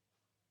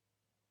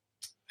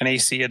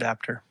AC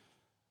adapter.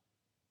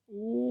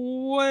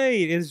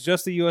 Wait, it's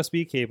just a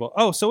USB cable.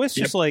 Oh, so it's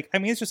just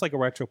it's just like a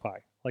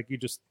RetroPie. Like you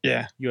just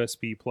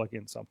USB plug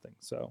in something.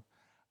 So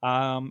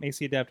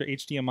AC adapter,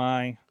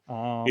 HDMI.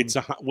 It's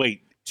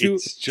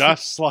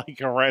just like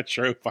a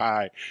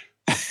RetroPie.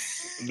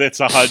 That's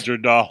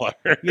 $100.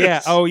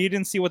 Yeah. Oh, you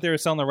didn't see what they were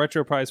selling the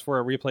RetroPies for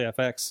at Replay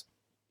FX.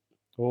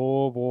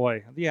 Oh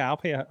boy. Yeah, I'll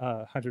pay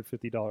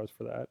 $150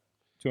 for that.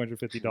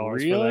 $250 for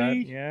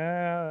that.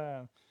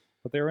 Yeah.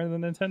 But they were in the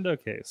Nintendo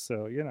case,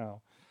 so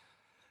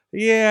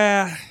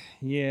Yeah.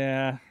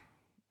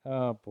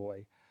 Oh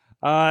boy.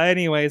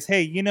 Anyways,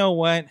 hey, you know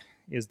what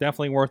is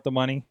definitely worth the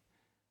money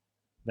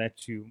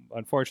that you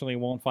unfortunately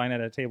won't find at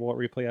a table at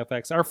Replay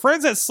FX? Our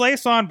friends at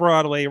Slice on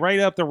Broadway, right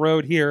up the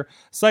road here.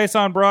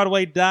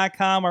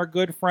 SliceOnBroadway.com, our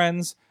good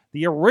friends,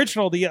 the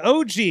original, the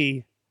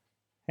OG,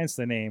 hence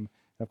the name.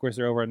 Of course,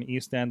 they're over in the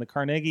East End, the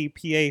Carnegie,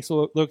 PA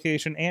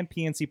location, and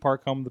PNC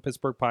Park, home of the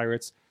Pittsburgh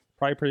Pirates.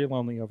 Probably pretty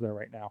lonely over there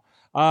right now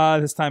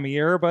this time of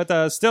year,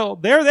 but still,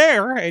 they're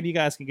there, and you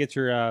guys can get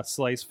your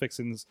slice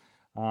fixings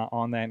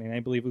on that, and I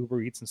believe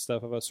Uber Eats and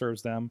stuff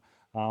serves them.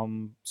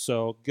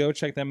 So go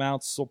check them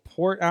out.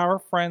 Support our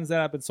friends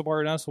that have been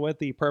supporting us with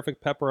the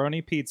perfect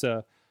pepperoni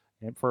pizza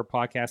for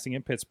podcasting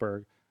in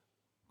Pittsburgh.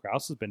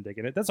 Kraus has been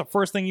digging it. That's the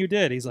first thing you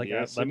did. He's like,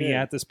 yes, let me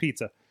at this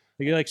pizza.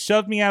 He like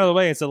shoved me out of the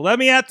way and said, let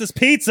me at this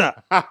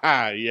pizza.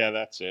 Yeah,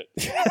 that's it.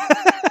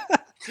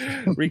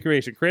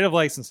 Recreation. Creative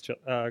license,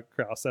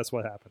 Kraus. That's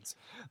what happens.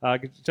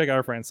 Check out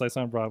our friends,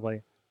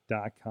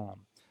 sliceonbroadway.com.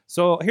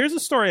 So here's a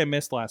story I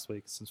missed last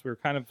week, since we were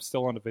kind of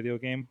still on the video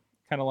game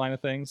kind of line of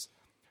things.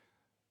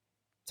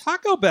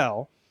 Taco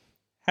Bell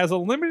has a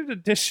limited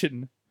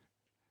edition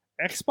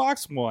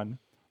Xbox One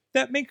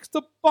that makes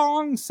the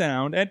bong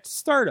sound at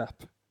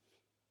startup.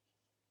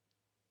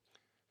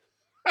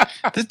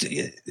 But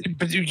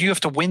you have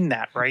to win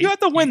that, right? You have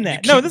to win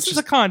that. No, this is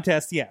a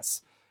contest,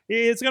 yes.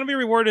 It's going to be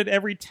rewarded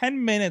every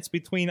 10 minutes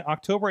between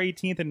October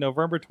 18th and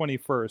November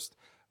 21st.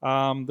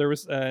 There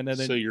was,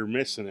 so you're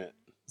missing it.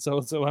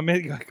 So I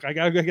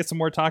got to get some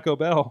more Taco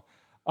Bell.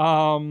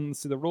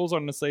 See the rules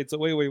on the site. So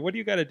wait, what do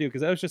you got to do?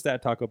 Because I was just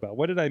at Taco Bell.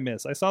 What did I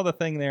miss? I saw the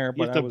thing there, but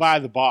you have to buy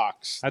the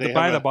box. I have to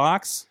buy the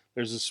box.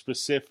 There's a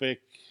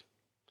specific.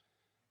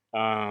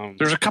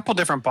 There's a couple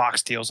different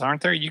box deals,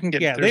 aren't there? You can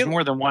get. There's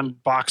more than one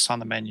box on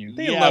the menu.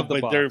 They love the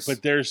box.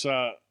 There's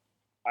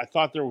I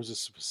thought there was a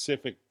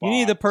specific box. You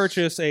need to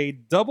purchase a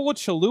double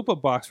chalupa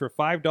box for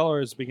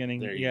 $5 beginning.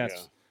 There you go.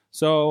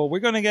 So we're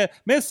going to get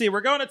Missy.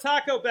 We're going to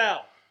Taco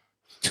Bell.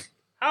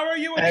 How are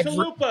you in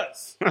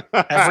chalupas?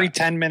 Every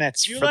 10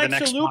 minutes you for like the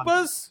next chalupas?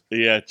 month.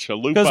 Yeah,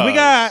 chalupas. Because we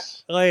got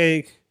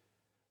like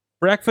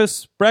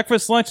breakfast,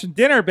 lunch, and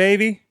dinner,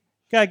 baby.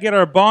 Got to get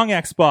our bong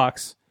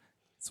Xbox.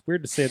 It's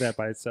weird to say that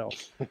by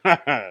itself.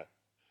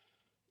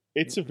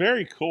 It's a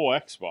very cool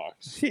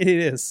Xbox. It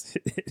is.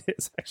 It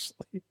is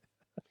actually.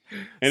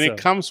 And it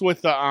comes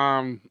with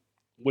the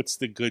what's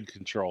the good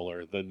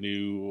controller? The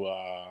new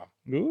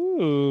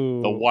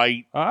the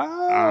white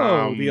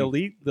the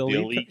elite is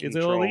elite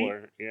controller. It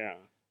elite? Yeah.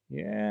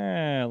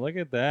 Yeah, look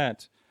at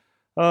that.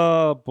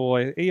 Oh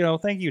boy.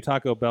 Thank you,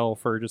 Taco Bell,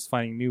 for just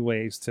finding new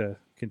ways to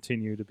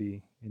continue to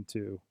be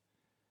into.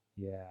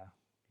 Yeah.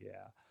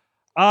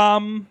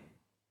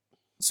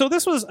 So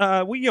this was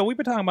we've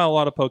been talking about a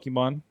lot of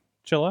Pokemon,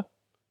 Chilla.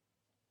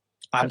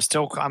 I'm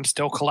still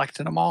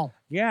collecting them all.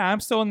 Yeah, I'm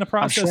still in the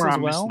process I'm as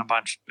I'm well. missing a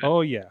bunch.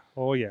 Oh yeah.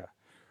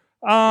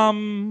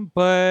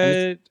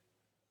 But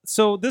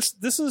So this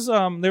is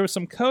there was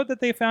some code that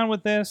they found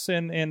with this,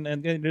 and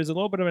there's a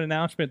little bit of an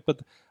announcement,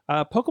 but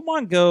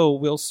Pokemon Go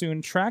will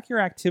soon track your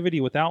activity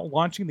without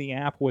launching the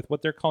app with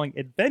what they're calling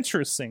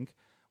Adventure Sync,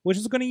 which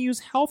is going to use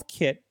Health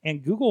Kit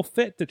and Google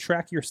Fit to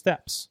track your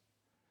steps.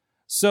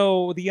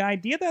 So the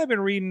idea that I've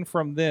been reading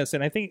from this,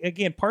 and I think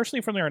again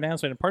partially from their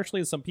announcement, and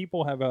partially some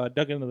people have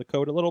dug into the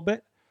code a little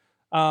bit.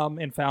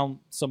 And found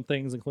some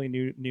things,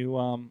 including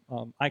new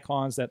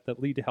icons that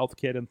lead to Health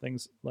Kit and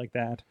things like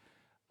that.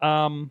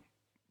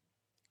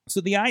 So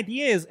the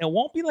idea is it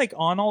won't be like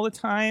on all the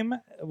time.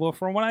 Well,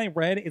 from what I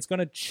read, it's going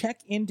to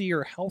check into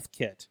your Health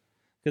Kit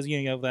because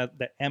you know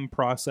that M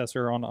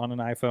processor on an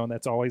iPhone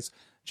that's always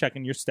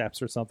checking your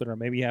steps or something, or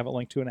maybe you have it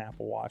linked to an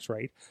Apple Watch,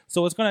 right?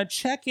 So it's going to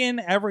check in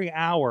every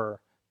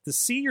hour to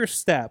see your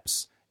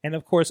steps and,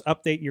 of course,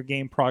 update your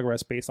game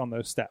progress based on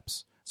those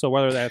steps. So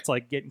whether that's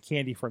like getting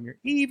candy from your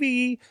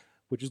Eevee,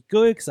 which is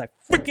good because I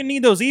freaking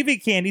need those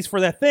Eevee candies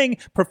for that thing.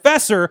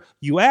 Professor,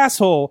 you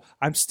asshole,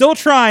 I'm still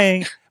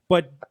trying,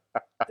 but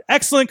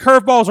excellent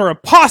curveballs are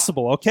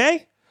impossible,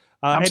 okay?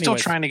 I'm still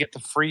trying to get the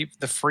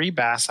free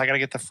bass. I got to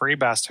get the free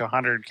bass to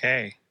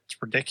 100K.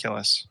 It's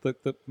ridiculous. The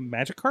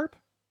Magikarp?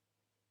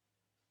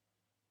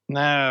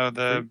 No,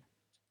 the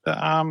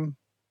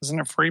isn't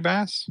it free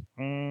bass?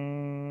 I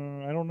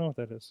don't know what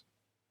that is.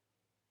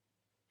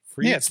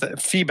 Yeah, it's the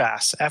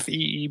Feebas,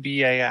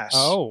 Feebas.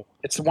 Oh,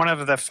 it's one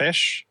of the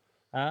fish.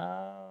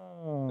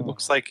 Oh, It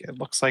looks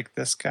like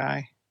this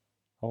guy.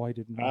 Oh, I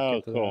did not. Oh,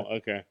 get to cool. that.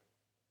 Okay.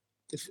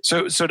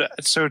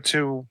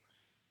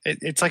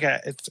 It's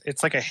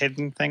like a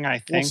hidden thing, I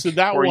think. Well, so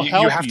that where will you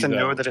help have you, to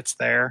know though. that it's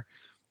there.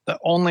 The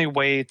only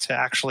way to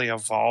actually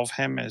evolve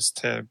him is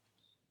to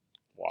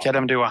get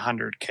him to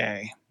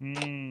 100K.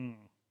 Hmm.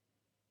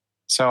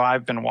 So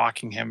I've been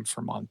walking him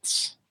for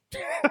months.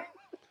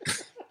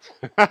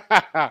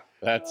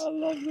 That's I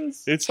love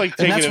this. it's like And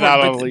taking that's it where-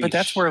 out but, on a leash. but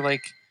that's where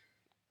like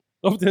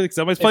Oh,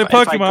 somebody's playing if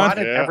I Pokemon. got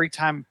it Yeah. every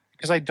time,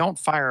 because I don't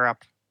fire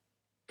up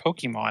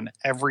Pokemon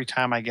every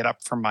time I get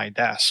up from my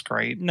desk,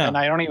 right? No. And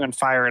I don't even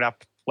fire it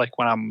up like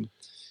when I'm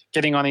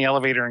getting on the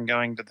elevator and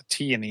going to the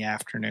T in the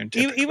afternoon.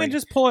 Typically. Even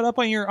just pull it up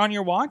on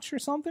your watch or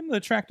something to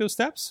track those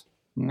steps.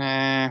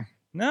 Nah.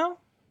 No.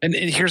 And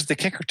here's the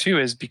kicker too,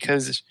 is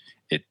because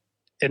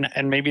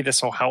and maybe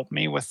this will help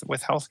me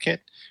with Health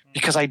Kit,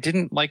 because I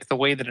didn't like the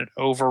way that it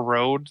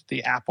overrode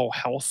the Apple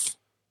Health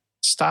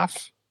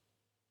stuff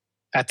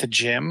at the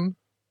gym.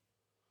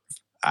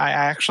 I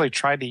actually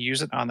tried to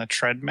use it on the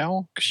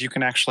treadmill because you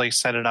can actually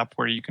set it up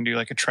where you can do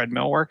like a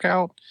treadmill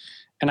workout.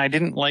 And I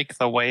didn't like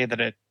the way that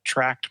it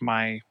tracked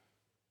my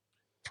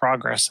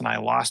progress, and I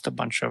lost a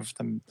bunch of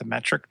the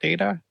metric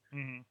data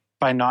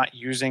by not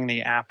using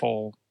the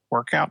Apple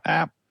workout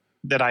app,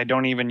 that I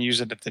don't even use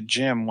it at the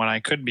gym when I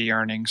could be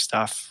earning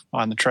stuff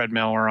on the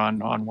treadmill or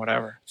on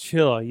whatever.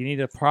 Chill. You need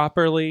to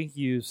properly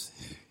use.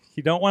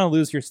 You don't want to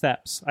lose your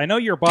steps. I know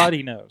your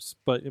body knows,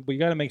 but we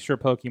got to make sure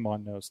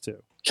Pokemon knows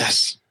too.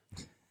 Yes.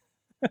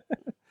 But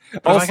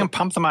if I can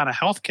pump them out of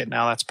Health Kit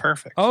now, that's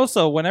perfect.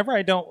 Also, whenever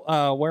I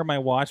don't wear my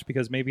watch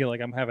because maybe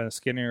like I'm having a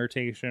skin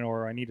irritation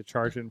or I need to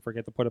charge it and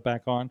forget to put it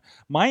back on,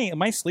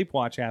 my Sleep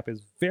Watch app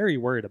is very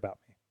worried about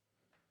me.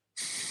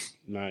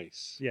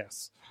 Nice.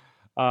 Yes.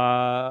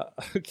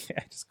 Okay,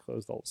 I just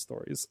closed all the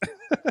stories.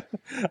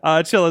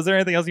 Chill. Is there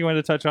anything else you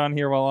wanted to touch on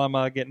here while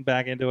I'm getting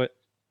back into it?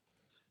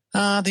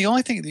 The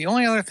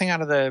only other thing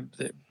out of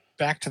the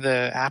back to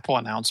the Apple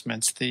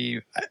announcements,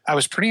 I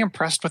was pretty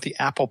impressed with the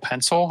Apple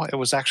Pencil.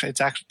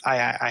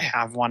 I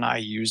have one. I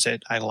use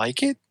it. I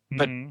like it.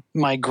 But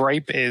my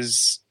gripe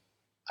is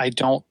I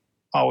don't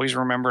always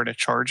remember to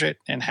charge it,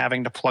 and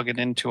having to plug it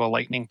into a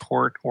Lightning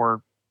port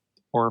or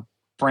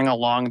bring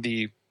along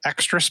the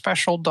extra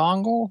special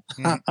dongle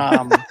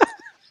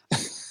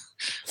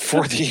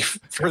for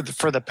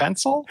the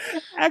pencil.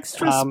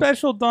 Extra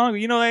special dongle.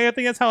 You know, I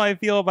think that's how I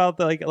feel about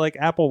the like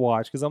Apple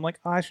Watch, because I'm like,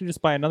 oh, I should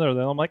just buy another.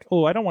 Then I'm like,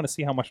 oh, I don't want to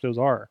see how much those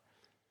are.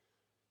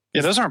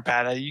 Yeah, those aren't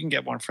bad. You can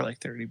get one for like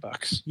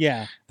 $30.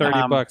 Yeah,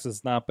 $30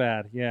 is not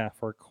bad. Yeah,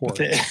 for a quart.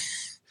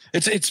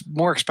 It's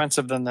more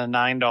expensive than the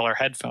 $9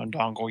 headphone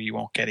dongle you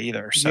won't get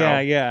either. So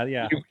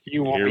yeah.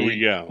 You won't Here we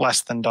be go.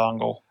 less than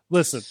dongle.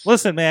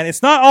 Listen, man.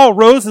 It's not all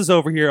roses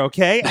over here,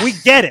 okay? We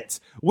get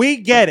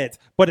it.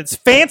 But it's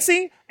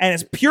fancy and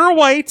it's pure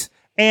white,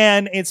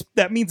 and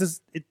that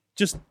means it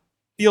just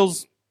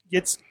feels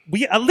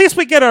at least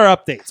we get our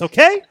updates,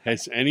 okay?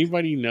 Has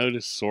anybody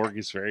noticed Sorg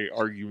is very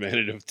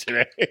argumentative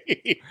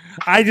today?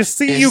 I just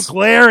see you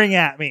glaring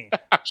at me.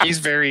 He's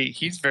very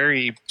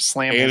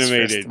slamming his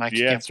fist, Animated. and I Yeah,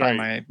 can't that's find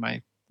right.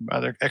 my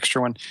other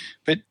extra one.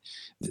 But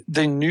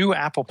the new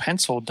Apple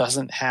Pencil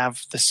doesn't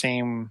have the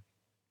same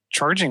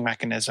charging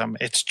mechanism.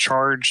 It's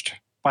charged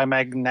by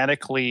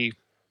magnetically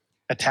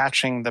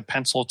attaching the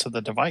pencil to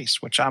the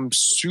device, which I'm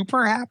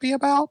super happy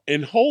about.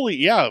 And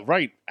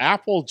right.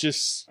 Apple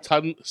just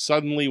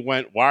suddenly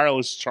went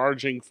wireless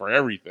charging for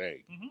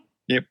everything.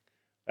 Yep.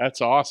 That's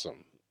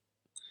awesome.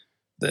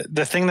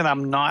 The thing that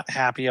I'm not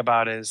happy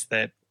about is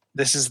that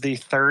this is the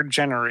third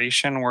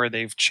generation where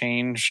they've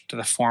changed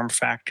the form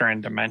factor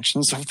and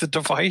dimensions of the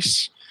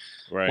device.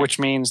 Right. which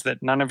means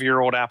that none of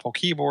your old Apple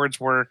keyboards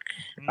work.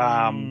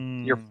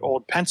 Your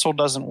old pencil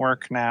doesn't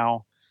work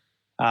now.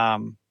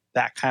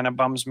 That kind of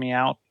bums me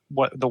out.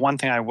 The one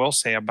thing I will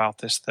say about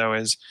this, though,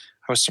 is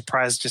I was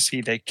surprised to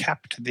see they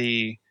kept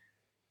the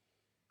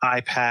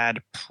iPad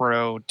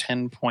Pro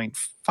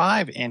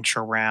 10.5 inch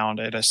around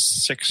at a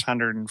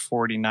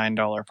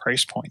 $649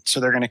 price point. So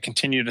they're going to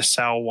continue to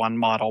sell one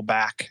model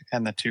back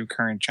and the two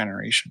current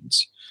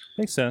generations.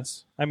 Makes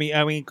sense. I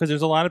mean, because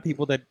there's a lot of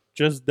people that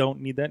just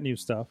don't need that new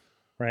stuff,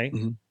 right?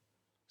 Mhm.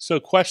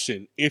 So,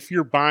 question: if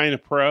you're buying a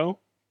Pro,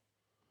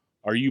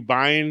 are you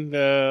buying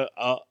the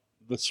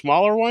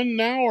smaller one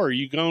now, or are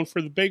you going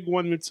for the big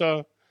one that's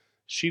a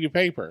sheet of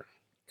paper?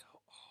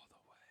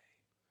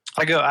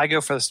 I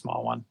go for the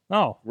small one.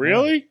 Oh,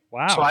 Really?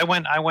 Wow. So I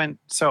went.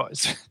 So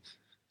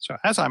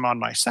as I'm on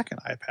my second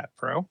iPad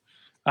Pro,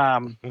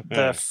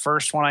 the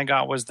first one I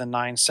got was the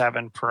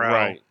 9.7 Pro.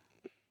 Right.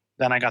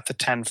 Then I got the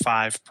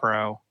 10.5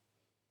 Pro.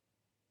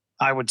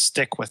 I would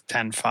stick with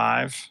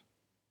 10.5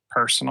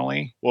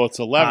 personally. Well, it's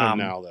 11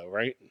 now, though,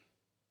 right?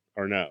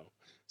 Or no?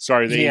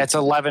 Sorry, Yeah, it's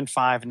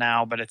 11.5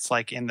 now, but it's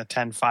like in the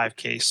 10.5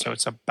 case, so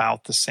it's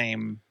about the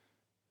same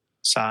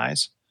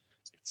size.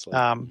 It's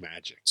like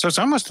magic. So it's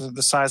almost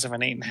the size of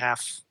an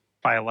 8.5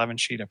 by 11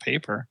 sheet of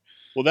paper.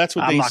 Well, that's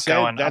what I'm they not said.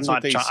 going. That's I'm what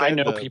not. they said. I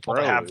know the people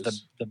Pro that have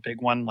is. the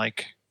big one,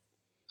 like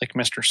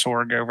Mr.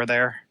 Sorg over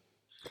there.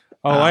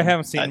 Oh, I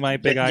haven't seen my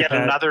big yet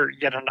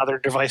iPad. Yet another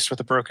device with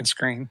a broken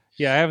screen.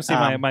 Yeah, I haven't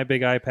seen my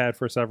big iPad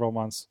for several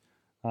months.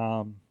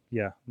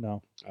 Yeah,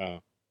 no.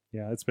 Oh,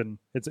 Yeah,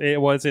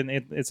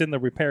 it's in the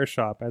repair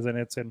shop, as in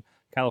it's in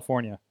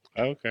California,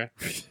 okay.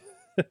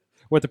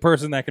 with the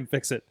person that can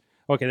fix it.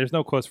 Okay, there's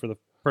no quotes for the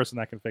person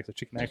that can fix it.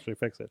 She can actually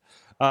fix it.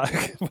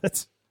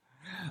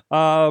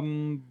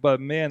 But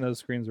man, those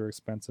screens are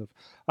expensive.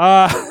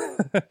 But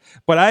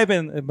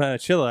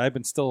Chilla, I've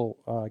been still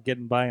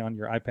getting by on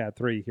your iPad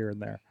 3 here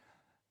and there.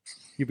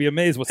 You'd be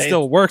amazed what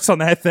still works on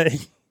that thing.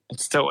 It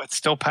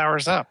still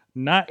powers up.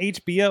 Not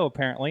HBO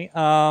apparently.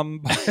 But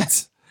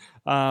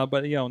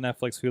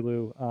Netflix,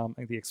 Hulu,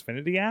 and the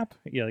Xfinity app,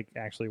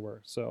 actually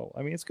work. So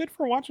I mean, it's good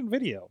for watching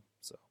video.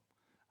 So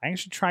I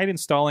actually tried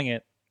installing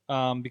it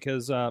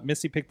because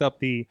Missy picked up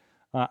the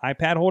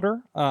iPad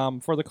holder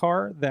for the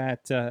car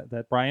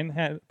that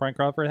Brian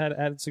Crawford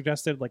had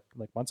suggested like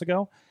months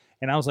ago,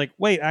 and I was like,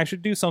 wait, I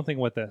should do something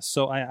with this.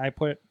 So I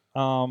put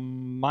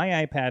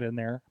my iPad in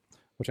there,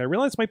 which I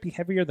realized might be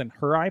heavier than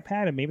her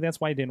iPad, and maybe that's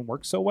why it didn't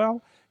work so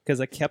well, because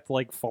it kept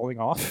falling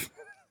off.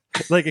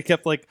 Like it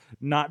kept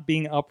not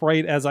being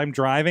upright as I'm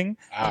driving,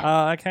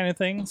 kind of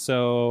thing.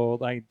 So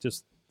I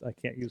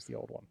can't use the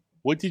old one.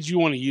 What did you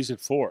want to use it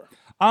for?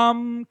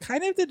 Kind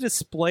of to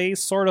display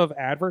sort of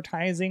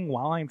advertising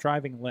while I'm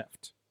driving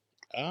Lyft.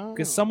 Oh.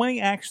 Because somebody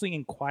actually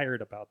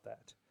inquired about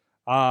that.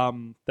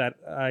 That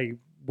I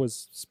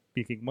was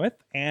speaking with,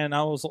 and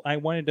I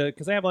wanted to,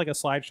 because I have a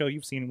slideshow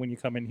you've seen when you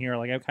come in here.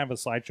 I have kind of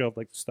a slideshow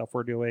of stuff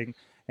we're doing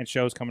and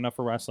shows coming up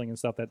for wrestling and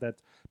stuff that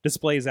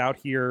displays out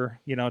here,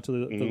 to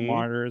the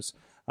monitors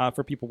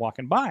for people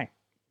walking by.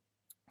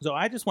 So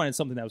I just wanted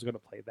something that was going to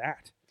play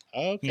that.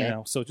 Okay.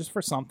 So just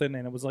for something,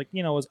 and it was it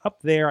was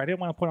up there. I didn't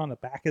want to put it on the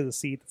back of the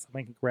seat that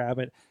somebody could grab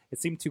it. It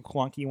seemed too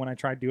clunky when I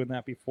tried doing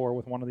that before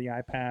with one of the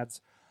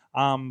iPads.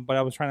 But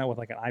I was trying that with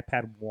an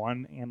iPad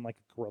 1 and a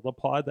Gorilla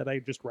Pod that I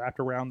just wrapped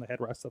around the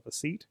headrest of the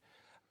seat.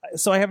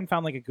 So I haven't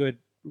found a good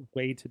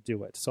way to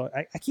do it. So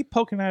I keep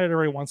poking at it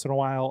every once in a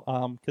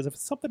while. Because if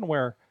it's something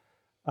where,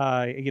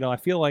 I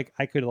feel like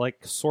I could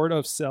sort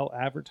of sell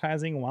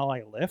advertising while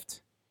I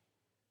lift,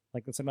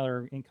 it's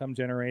another income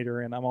generator,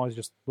 and I'm always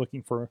just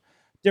looking for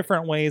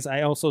different ways.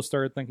 I also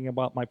started thinking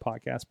about my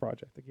podcast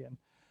project again,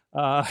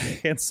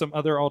 and some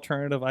other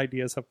alternative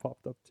ideas have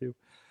popped up too.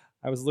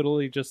 I was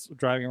literally just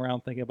driving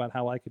around thinking about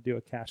how I could do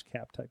a cash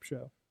cap type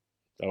show.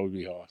 That would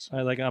be awesome.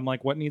 I'm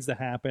like, what needs to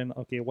happen?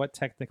 Okay, what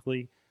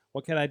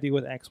can I do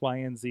with X, Y,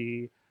 and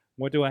Z?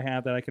 What do I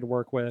have that I could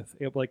work with?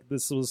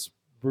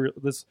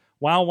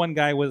 While one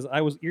guy I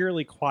was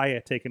eerily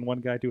quiet taking one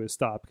guy to his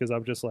stop because I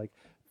was just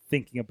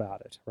thinking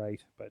about it,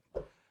 right? But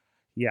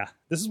yeah,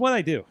 this is what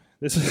I do.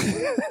 This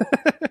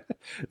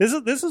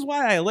is this is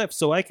why I lift,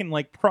 so I can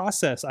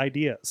process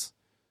ideas,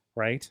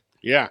 right?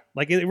 Yeah.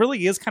 It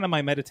really is kind of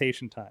my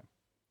meditation time.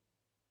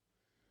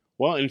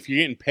 Well, and if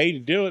you're getting paid to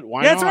do it,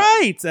 why That's not?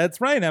 right. That's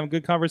right. Having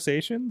good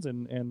conversations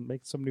and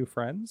make some new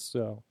friends.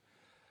 So,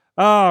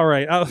 all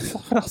right.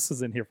 What else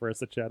is in here for us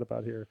to chat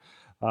about here?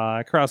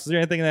 Kraus, is there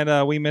anything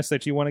that we missed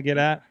that you want to get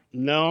at?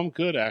 No, I'm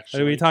good, actually.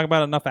 Did we talk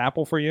about enough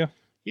Apple for you?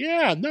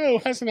 Yeah, no,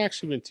 it hasn't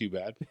actually been too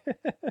bad.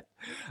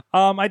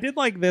 I did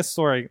like this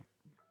story.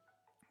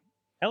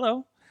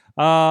 Hello.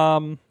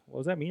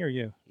 Was that me or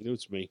you? It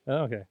was me.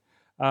 Oh, okay.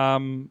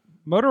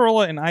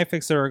 Motorola and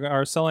iFixit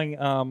are selling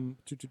an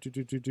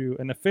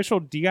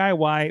official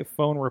DIY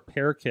phone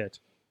repair kit.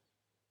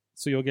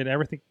 So you'll get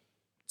everything.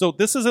 So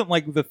this isn't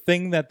the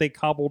thing that they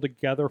cobble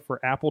together for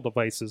Apple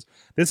devices.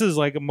 This is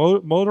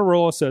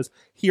Motorola says,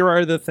 here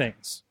are the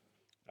things.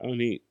 Oh,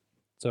 neat.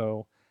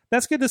 So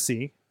that's good to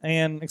see.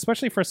 And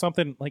especially for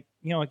something like,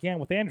 again,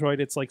 with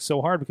Android, it's like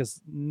so hard because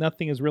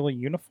nothing is really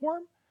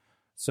uniform.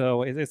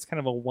 So it's kind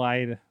of a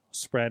wide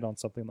spread on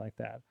something like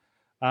that.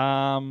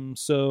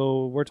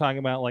 So we're talking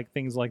about like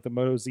things like the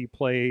Moto Z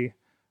Play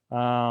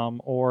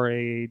or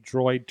a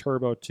Droid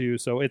Turbo 2.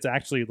 So it's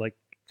actually like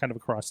kind of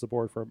across the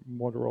board for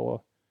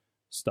Motorola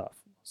stuff.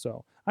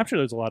 So I'm sure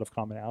there's a lot of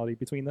commonality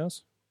between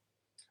those.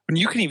 And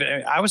you can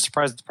even, I was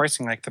surprised at the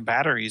pricing, like the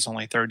battery is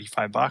only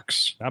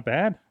 $35. Not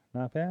bad.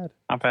 Not bad.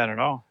 Not bad at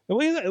all.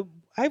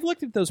 I've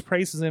looked at those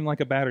prices in like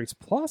a Batteries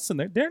Plus, and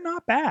they're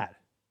not bad.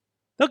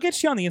 They'll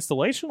get you on the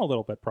installation a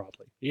little bit,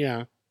 probably.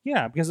 Yeah.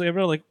 Yeah, because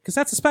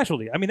that's a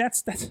specialty. I mean,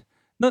 that's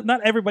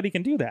not everybody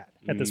can do that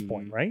at this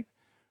point, right?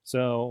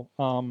 So,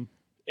 and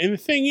the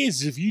thing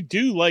is, if you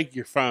do like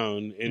your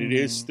phone and it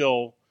is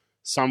still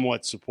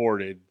somewhat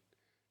supported,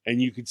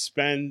 and you could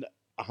spend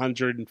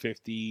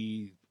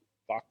 $150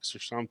 or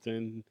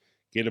something,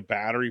 get a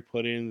battery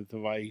put in the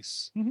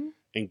device,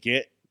 and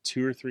get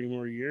 2 or 3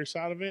 more years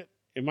out of it,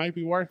 it might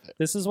be worth it.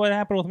 This is what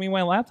happened with me and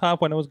my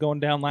laptop when it was going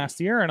down last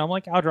year, and I'm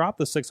like, I'll drop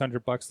the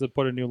 $600 to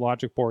put a new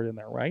logic board in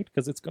there, right?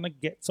 Because it's going to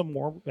get some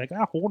more, like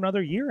a whole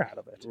another year out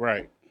of it.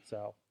 Right.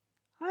 So,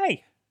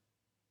 hi.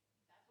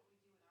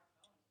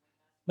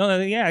 No,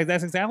 yeah,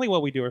 that's exactly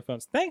what we do with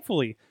phones.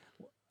 Thankfully,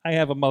 I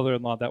have a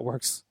mother-in-law that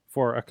works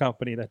for a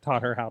company that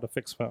taught her how to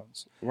fix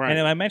phones. Right.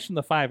 And I mentioned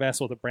the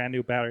 5S with a brand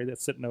new battery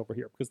that's sitting over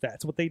here because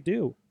that's what they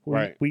do.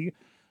 Right. We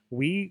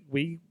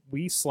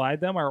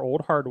slide them our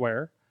old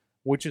hardware,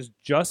 which is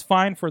just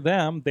fine for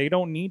them. They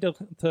don't need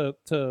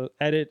to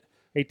edit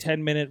a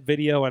 10-minute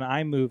video in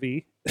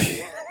iMovie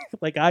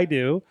like I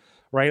do,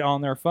 right,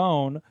 on their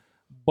phone.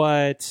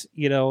 But,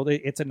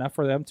 it's enough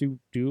for them to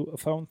do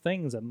phone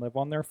things and live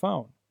on their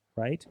phone,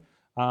 right?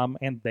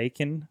 And they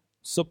can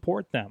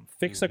support them,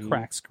 fix a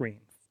cracked screen,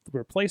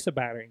 replace a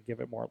battery, and give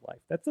it more life.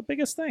 That's the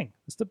biggest thing.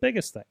 It's the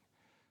biggest thing.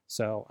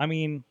 So, I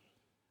mean,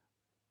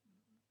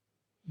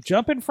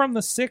 jumping from the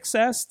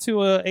 6S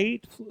to a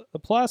 8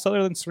 Plus,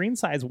 other than screen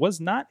size,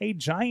 was not a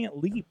giant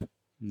leap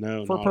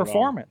for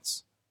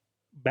performance.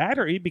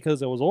 Battery,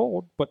 because it was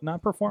old, but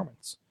not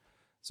performance.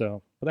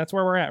 So, but that's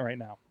where we're at right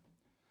now.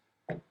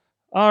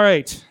 All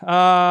right.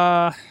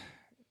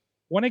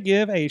 Want to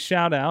give a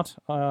shout out.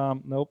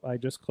 Nope, I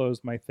just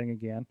closed my thing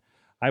again.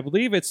 I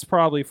believe it's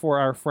probably for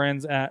our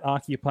friends at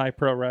Occupy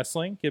Pro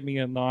Wrestling. Give me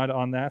a nod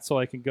on that so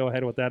I can go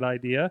ahead with that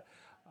idea.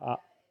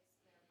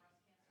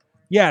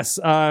 Yes,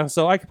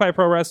 so Occupy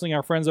Pro Wrestling,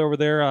 our friends over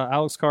there,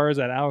 Alex Cars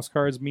at Alex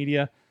Cars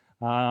Media.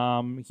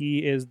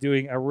 He is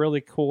doing a really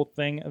cool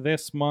thing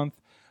this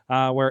month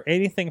where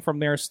anything from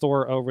their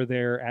store over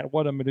there at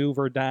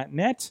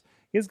whatamaneuver.net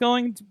is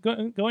going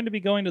to be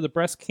going to the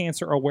Breast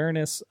Cancer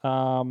Awareness,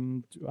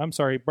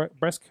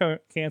 Breast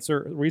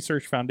Cancer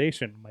Research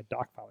Foundation. My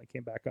doc finally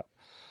came back up.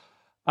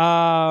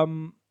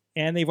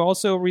 And they've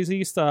also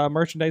released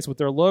merchandise with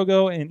their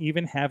logo and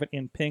even have it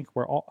in pink,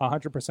 where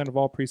 100% of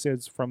all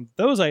proceeds from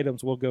those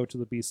items will go to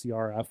the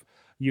BCRF.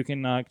 You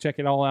can check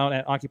it all out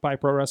at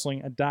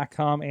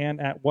OccupyProWrestling.com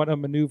and at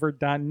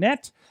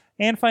whatamaneuver.net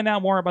and find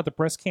out more about the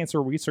Breast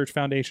Cancer Research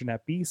Foundation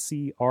at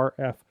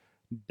bcrf.org.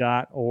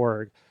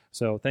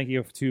 So thank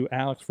you to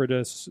Alex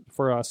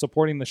for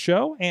supporting the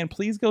show, and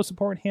please go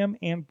support him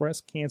and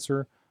breast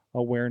cancer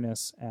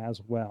awareness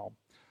as well.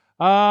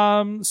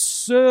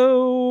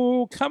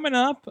 So coming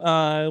up,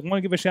 I want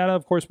to give a shout out.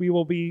 Of course, we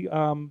will be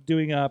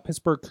doing a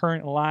Pittsburgh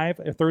Current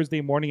Live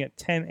Thursday morning at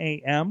 10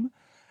 a.m.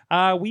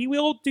 We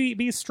will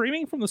be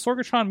streaming from the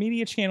Sorgatron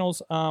media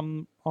channels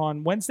on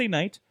Wednesday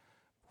night,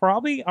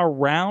 probably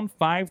around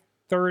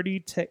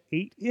 5:30 to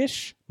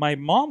 8-ish. My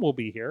mom will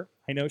be here.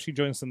 I know she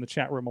joins us in the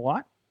chat room a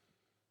lot.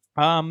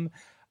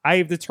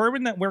 I've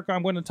determined that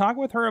I'm going to talk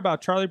with her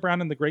about Charlie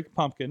Brown and the Great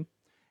Pumpkin,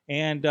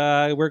 and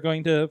we're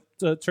going to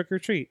trick or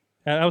treat.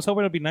 I was hoping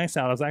it'd be nice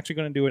out. I was actually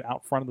going to do it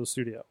out front of the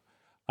studio,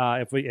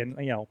 then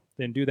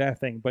do that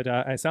thing. But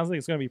it sounds like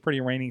it's going to be pretty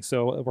rainy,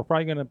 so we're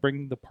probably going to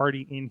bring the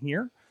party in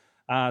here.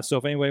 So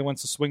if anybody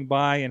wants to swing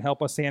by and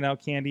help us hand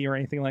out candy or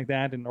anything like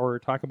that, or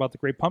talk about the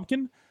Great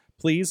Pumpkin,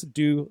 please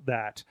do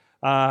that.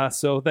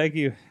 So thank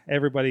you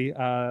everybody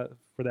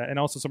for that, and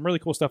also some really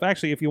cool stuff.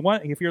 Actually, if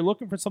you're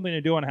looking for something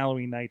to do on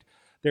Halloween night,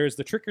 there's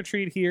the trick or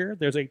treat here.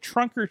 There's a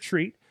trunk or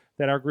treat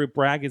that our group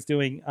Bragg is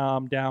doing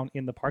down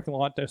in the parking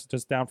lot,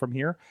 just down from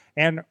here.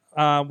 And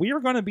we are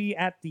going to be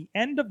at the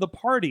end of the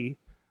party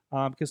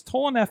because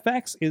Tolan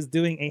FX is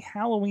doing a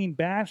Halloween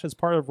bash as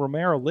part of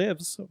Romero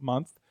Lives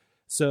month.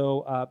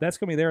 So that's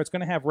going to be there. It's going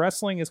to have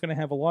wrestling. It's going to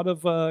have a lot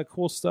of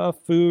cool stuff,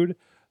 food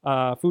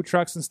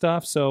trucks and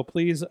stuff. So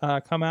please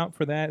come out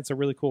for that. It's a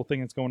really cool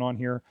thing that's going on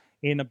here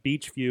in a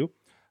Beachview.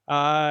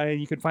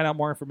 You can find out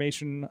more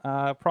information.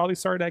 Probably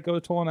start at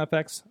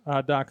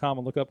go-to-tolanfx.com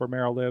and look up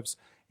Romero Lives,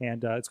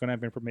 and it's going to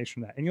have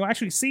information on that. And you'll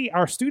actually see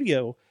our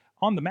studio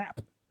on the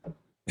map.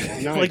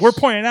 Nice. Like we're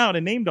pointed out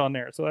and named on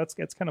there, so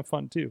that's kind of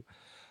fun too.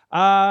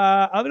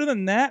 Other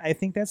than that, I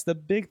think that's the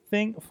big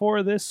thing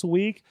for this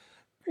week.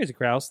 Crazy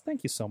Kraus,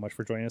 thank you so much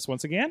for joining us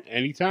once again.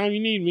 Anytime you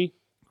need me.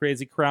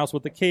 Crazy Kraus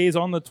with the K's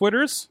on the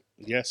Twitters.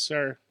 Yes,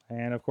 sir.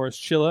 And, of course,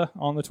 Chilla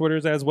on the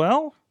Twitters as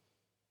well.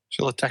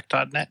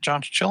 Chillatech.net.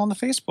 John's Chill on the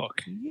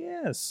Facebook.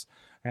 Yes.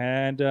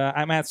 And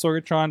I'm at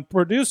Sorgatron.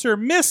 Producer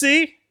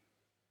Missy,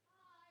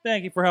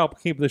 thank you for helping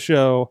keep the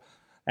show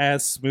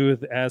as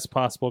smooth as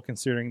possible,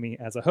 considering me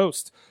as a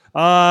host.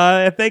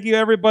 Thank you,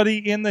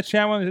 everybody in the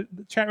chat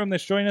room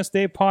that's joining us.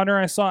 Dave Potter,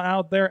 I saw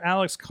out there.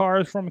 Alex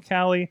Cars from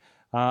Cali.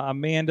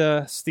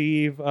 Amanda,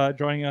 Steve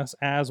joining us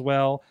as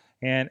well.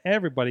 And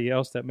everybody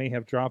else that may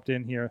have dropped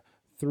in here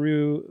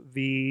through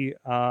the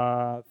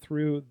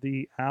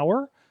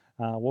hour.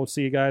 We'll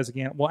see you guys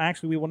again. Well,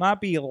 actually, we will not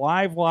be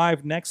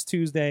live next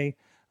Tuesday.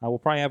 We'll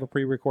probably have a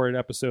pre-recorded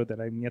episode that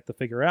I'm yet to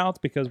figure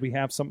out because we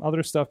have some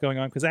other stuff going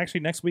on. Because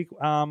actually, next week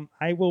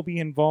I will be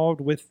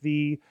involved with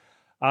the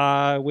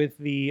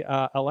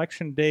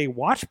Election Day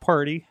watch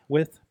party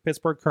with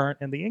Pittsburgh Current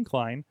and the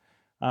Incline.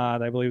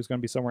 That I believe is going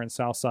to be somewhere in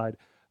Southside.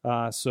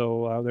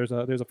 So there's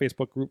a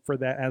Facebook group for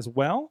that as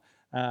well.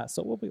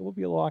 So we'll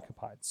be a little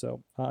occupied.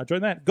 So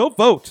join that. Go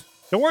vote.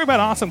 Don't worry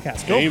about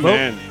AwesomeCast. Go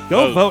Amen. vote.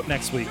 Go vote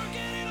next week.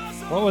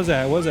 What was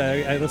that?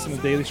 I listened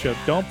to the Daily Show.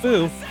 Don't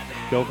boo.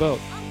 Go vote.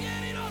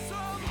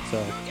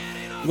 So,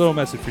 little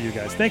message for you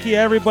guys. Thank you,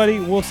 everybody.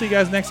 We'll see you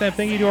guys next time.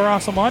 Thank you to our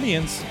awesome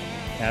audience.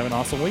 Have an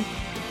awesome week.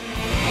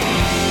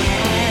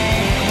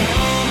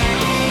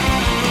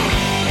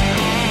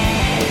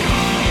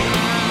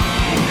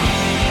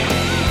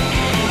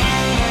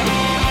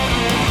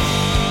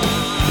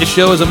 This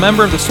show is a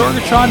member of the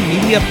Sorgatron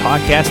Media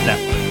Podcast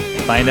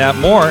Network. Find out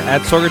more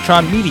at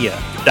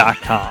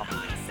sorgatronmedia.com.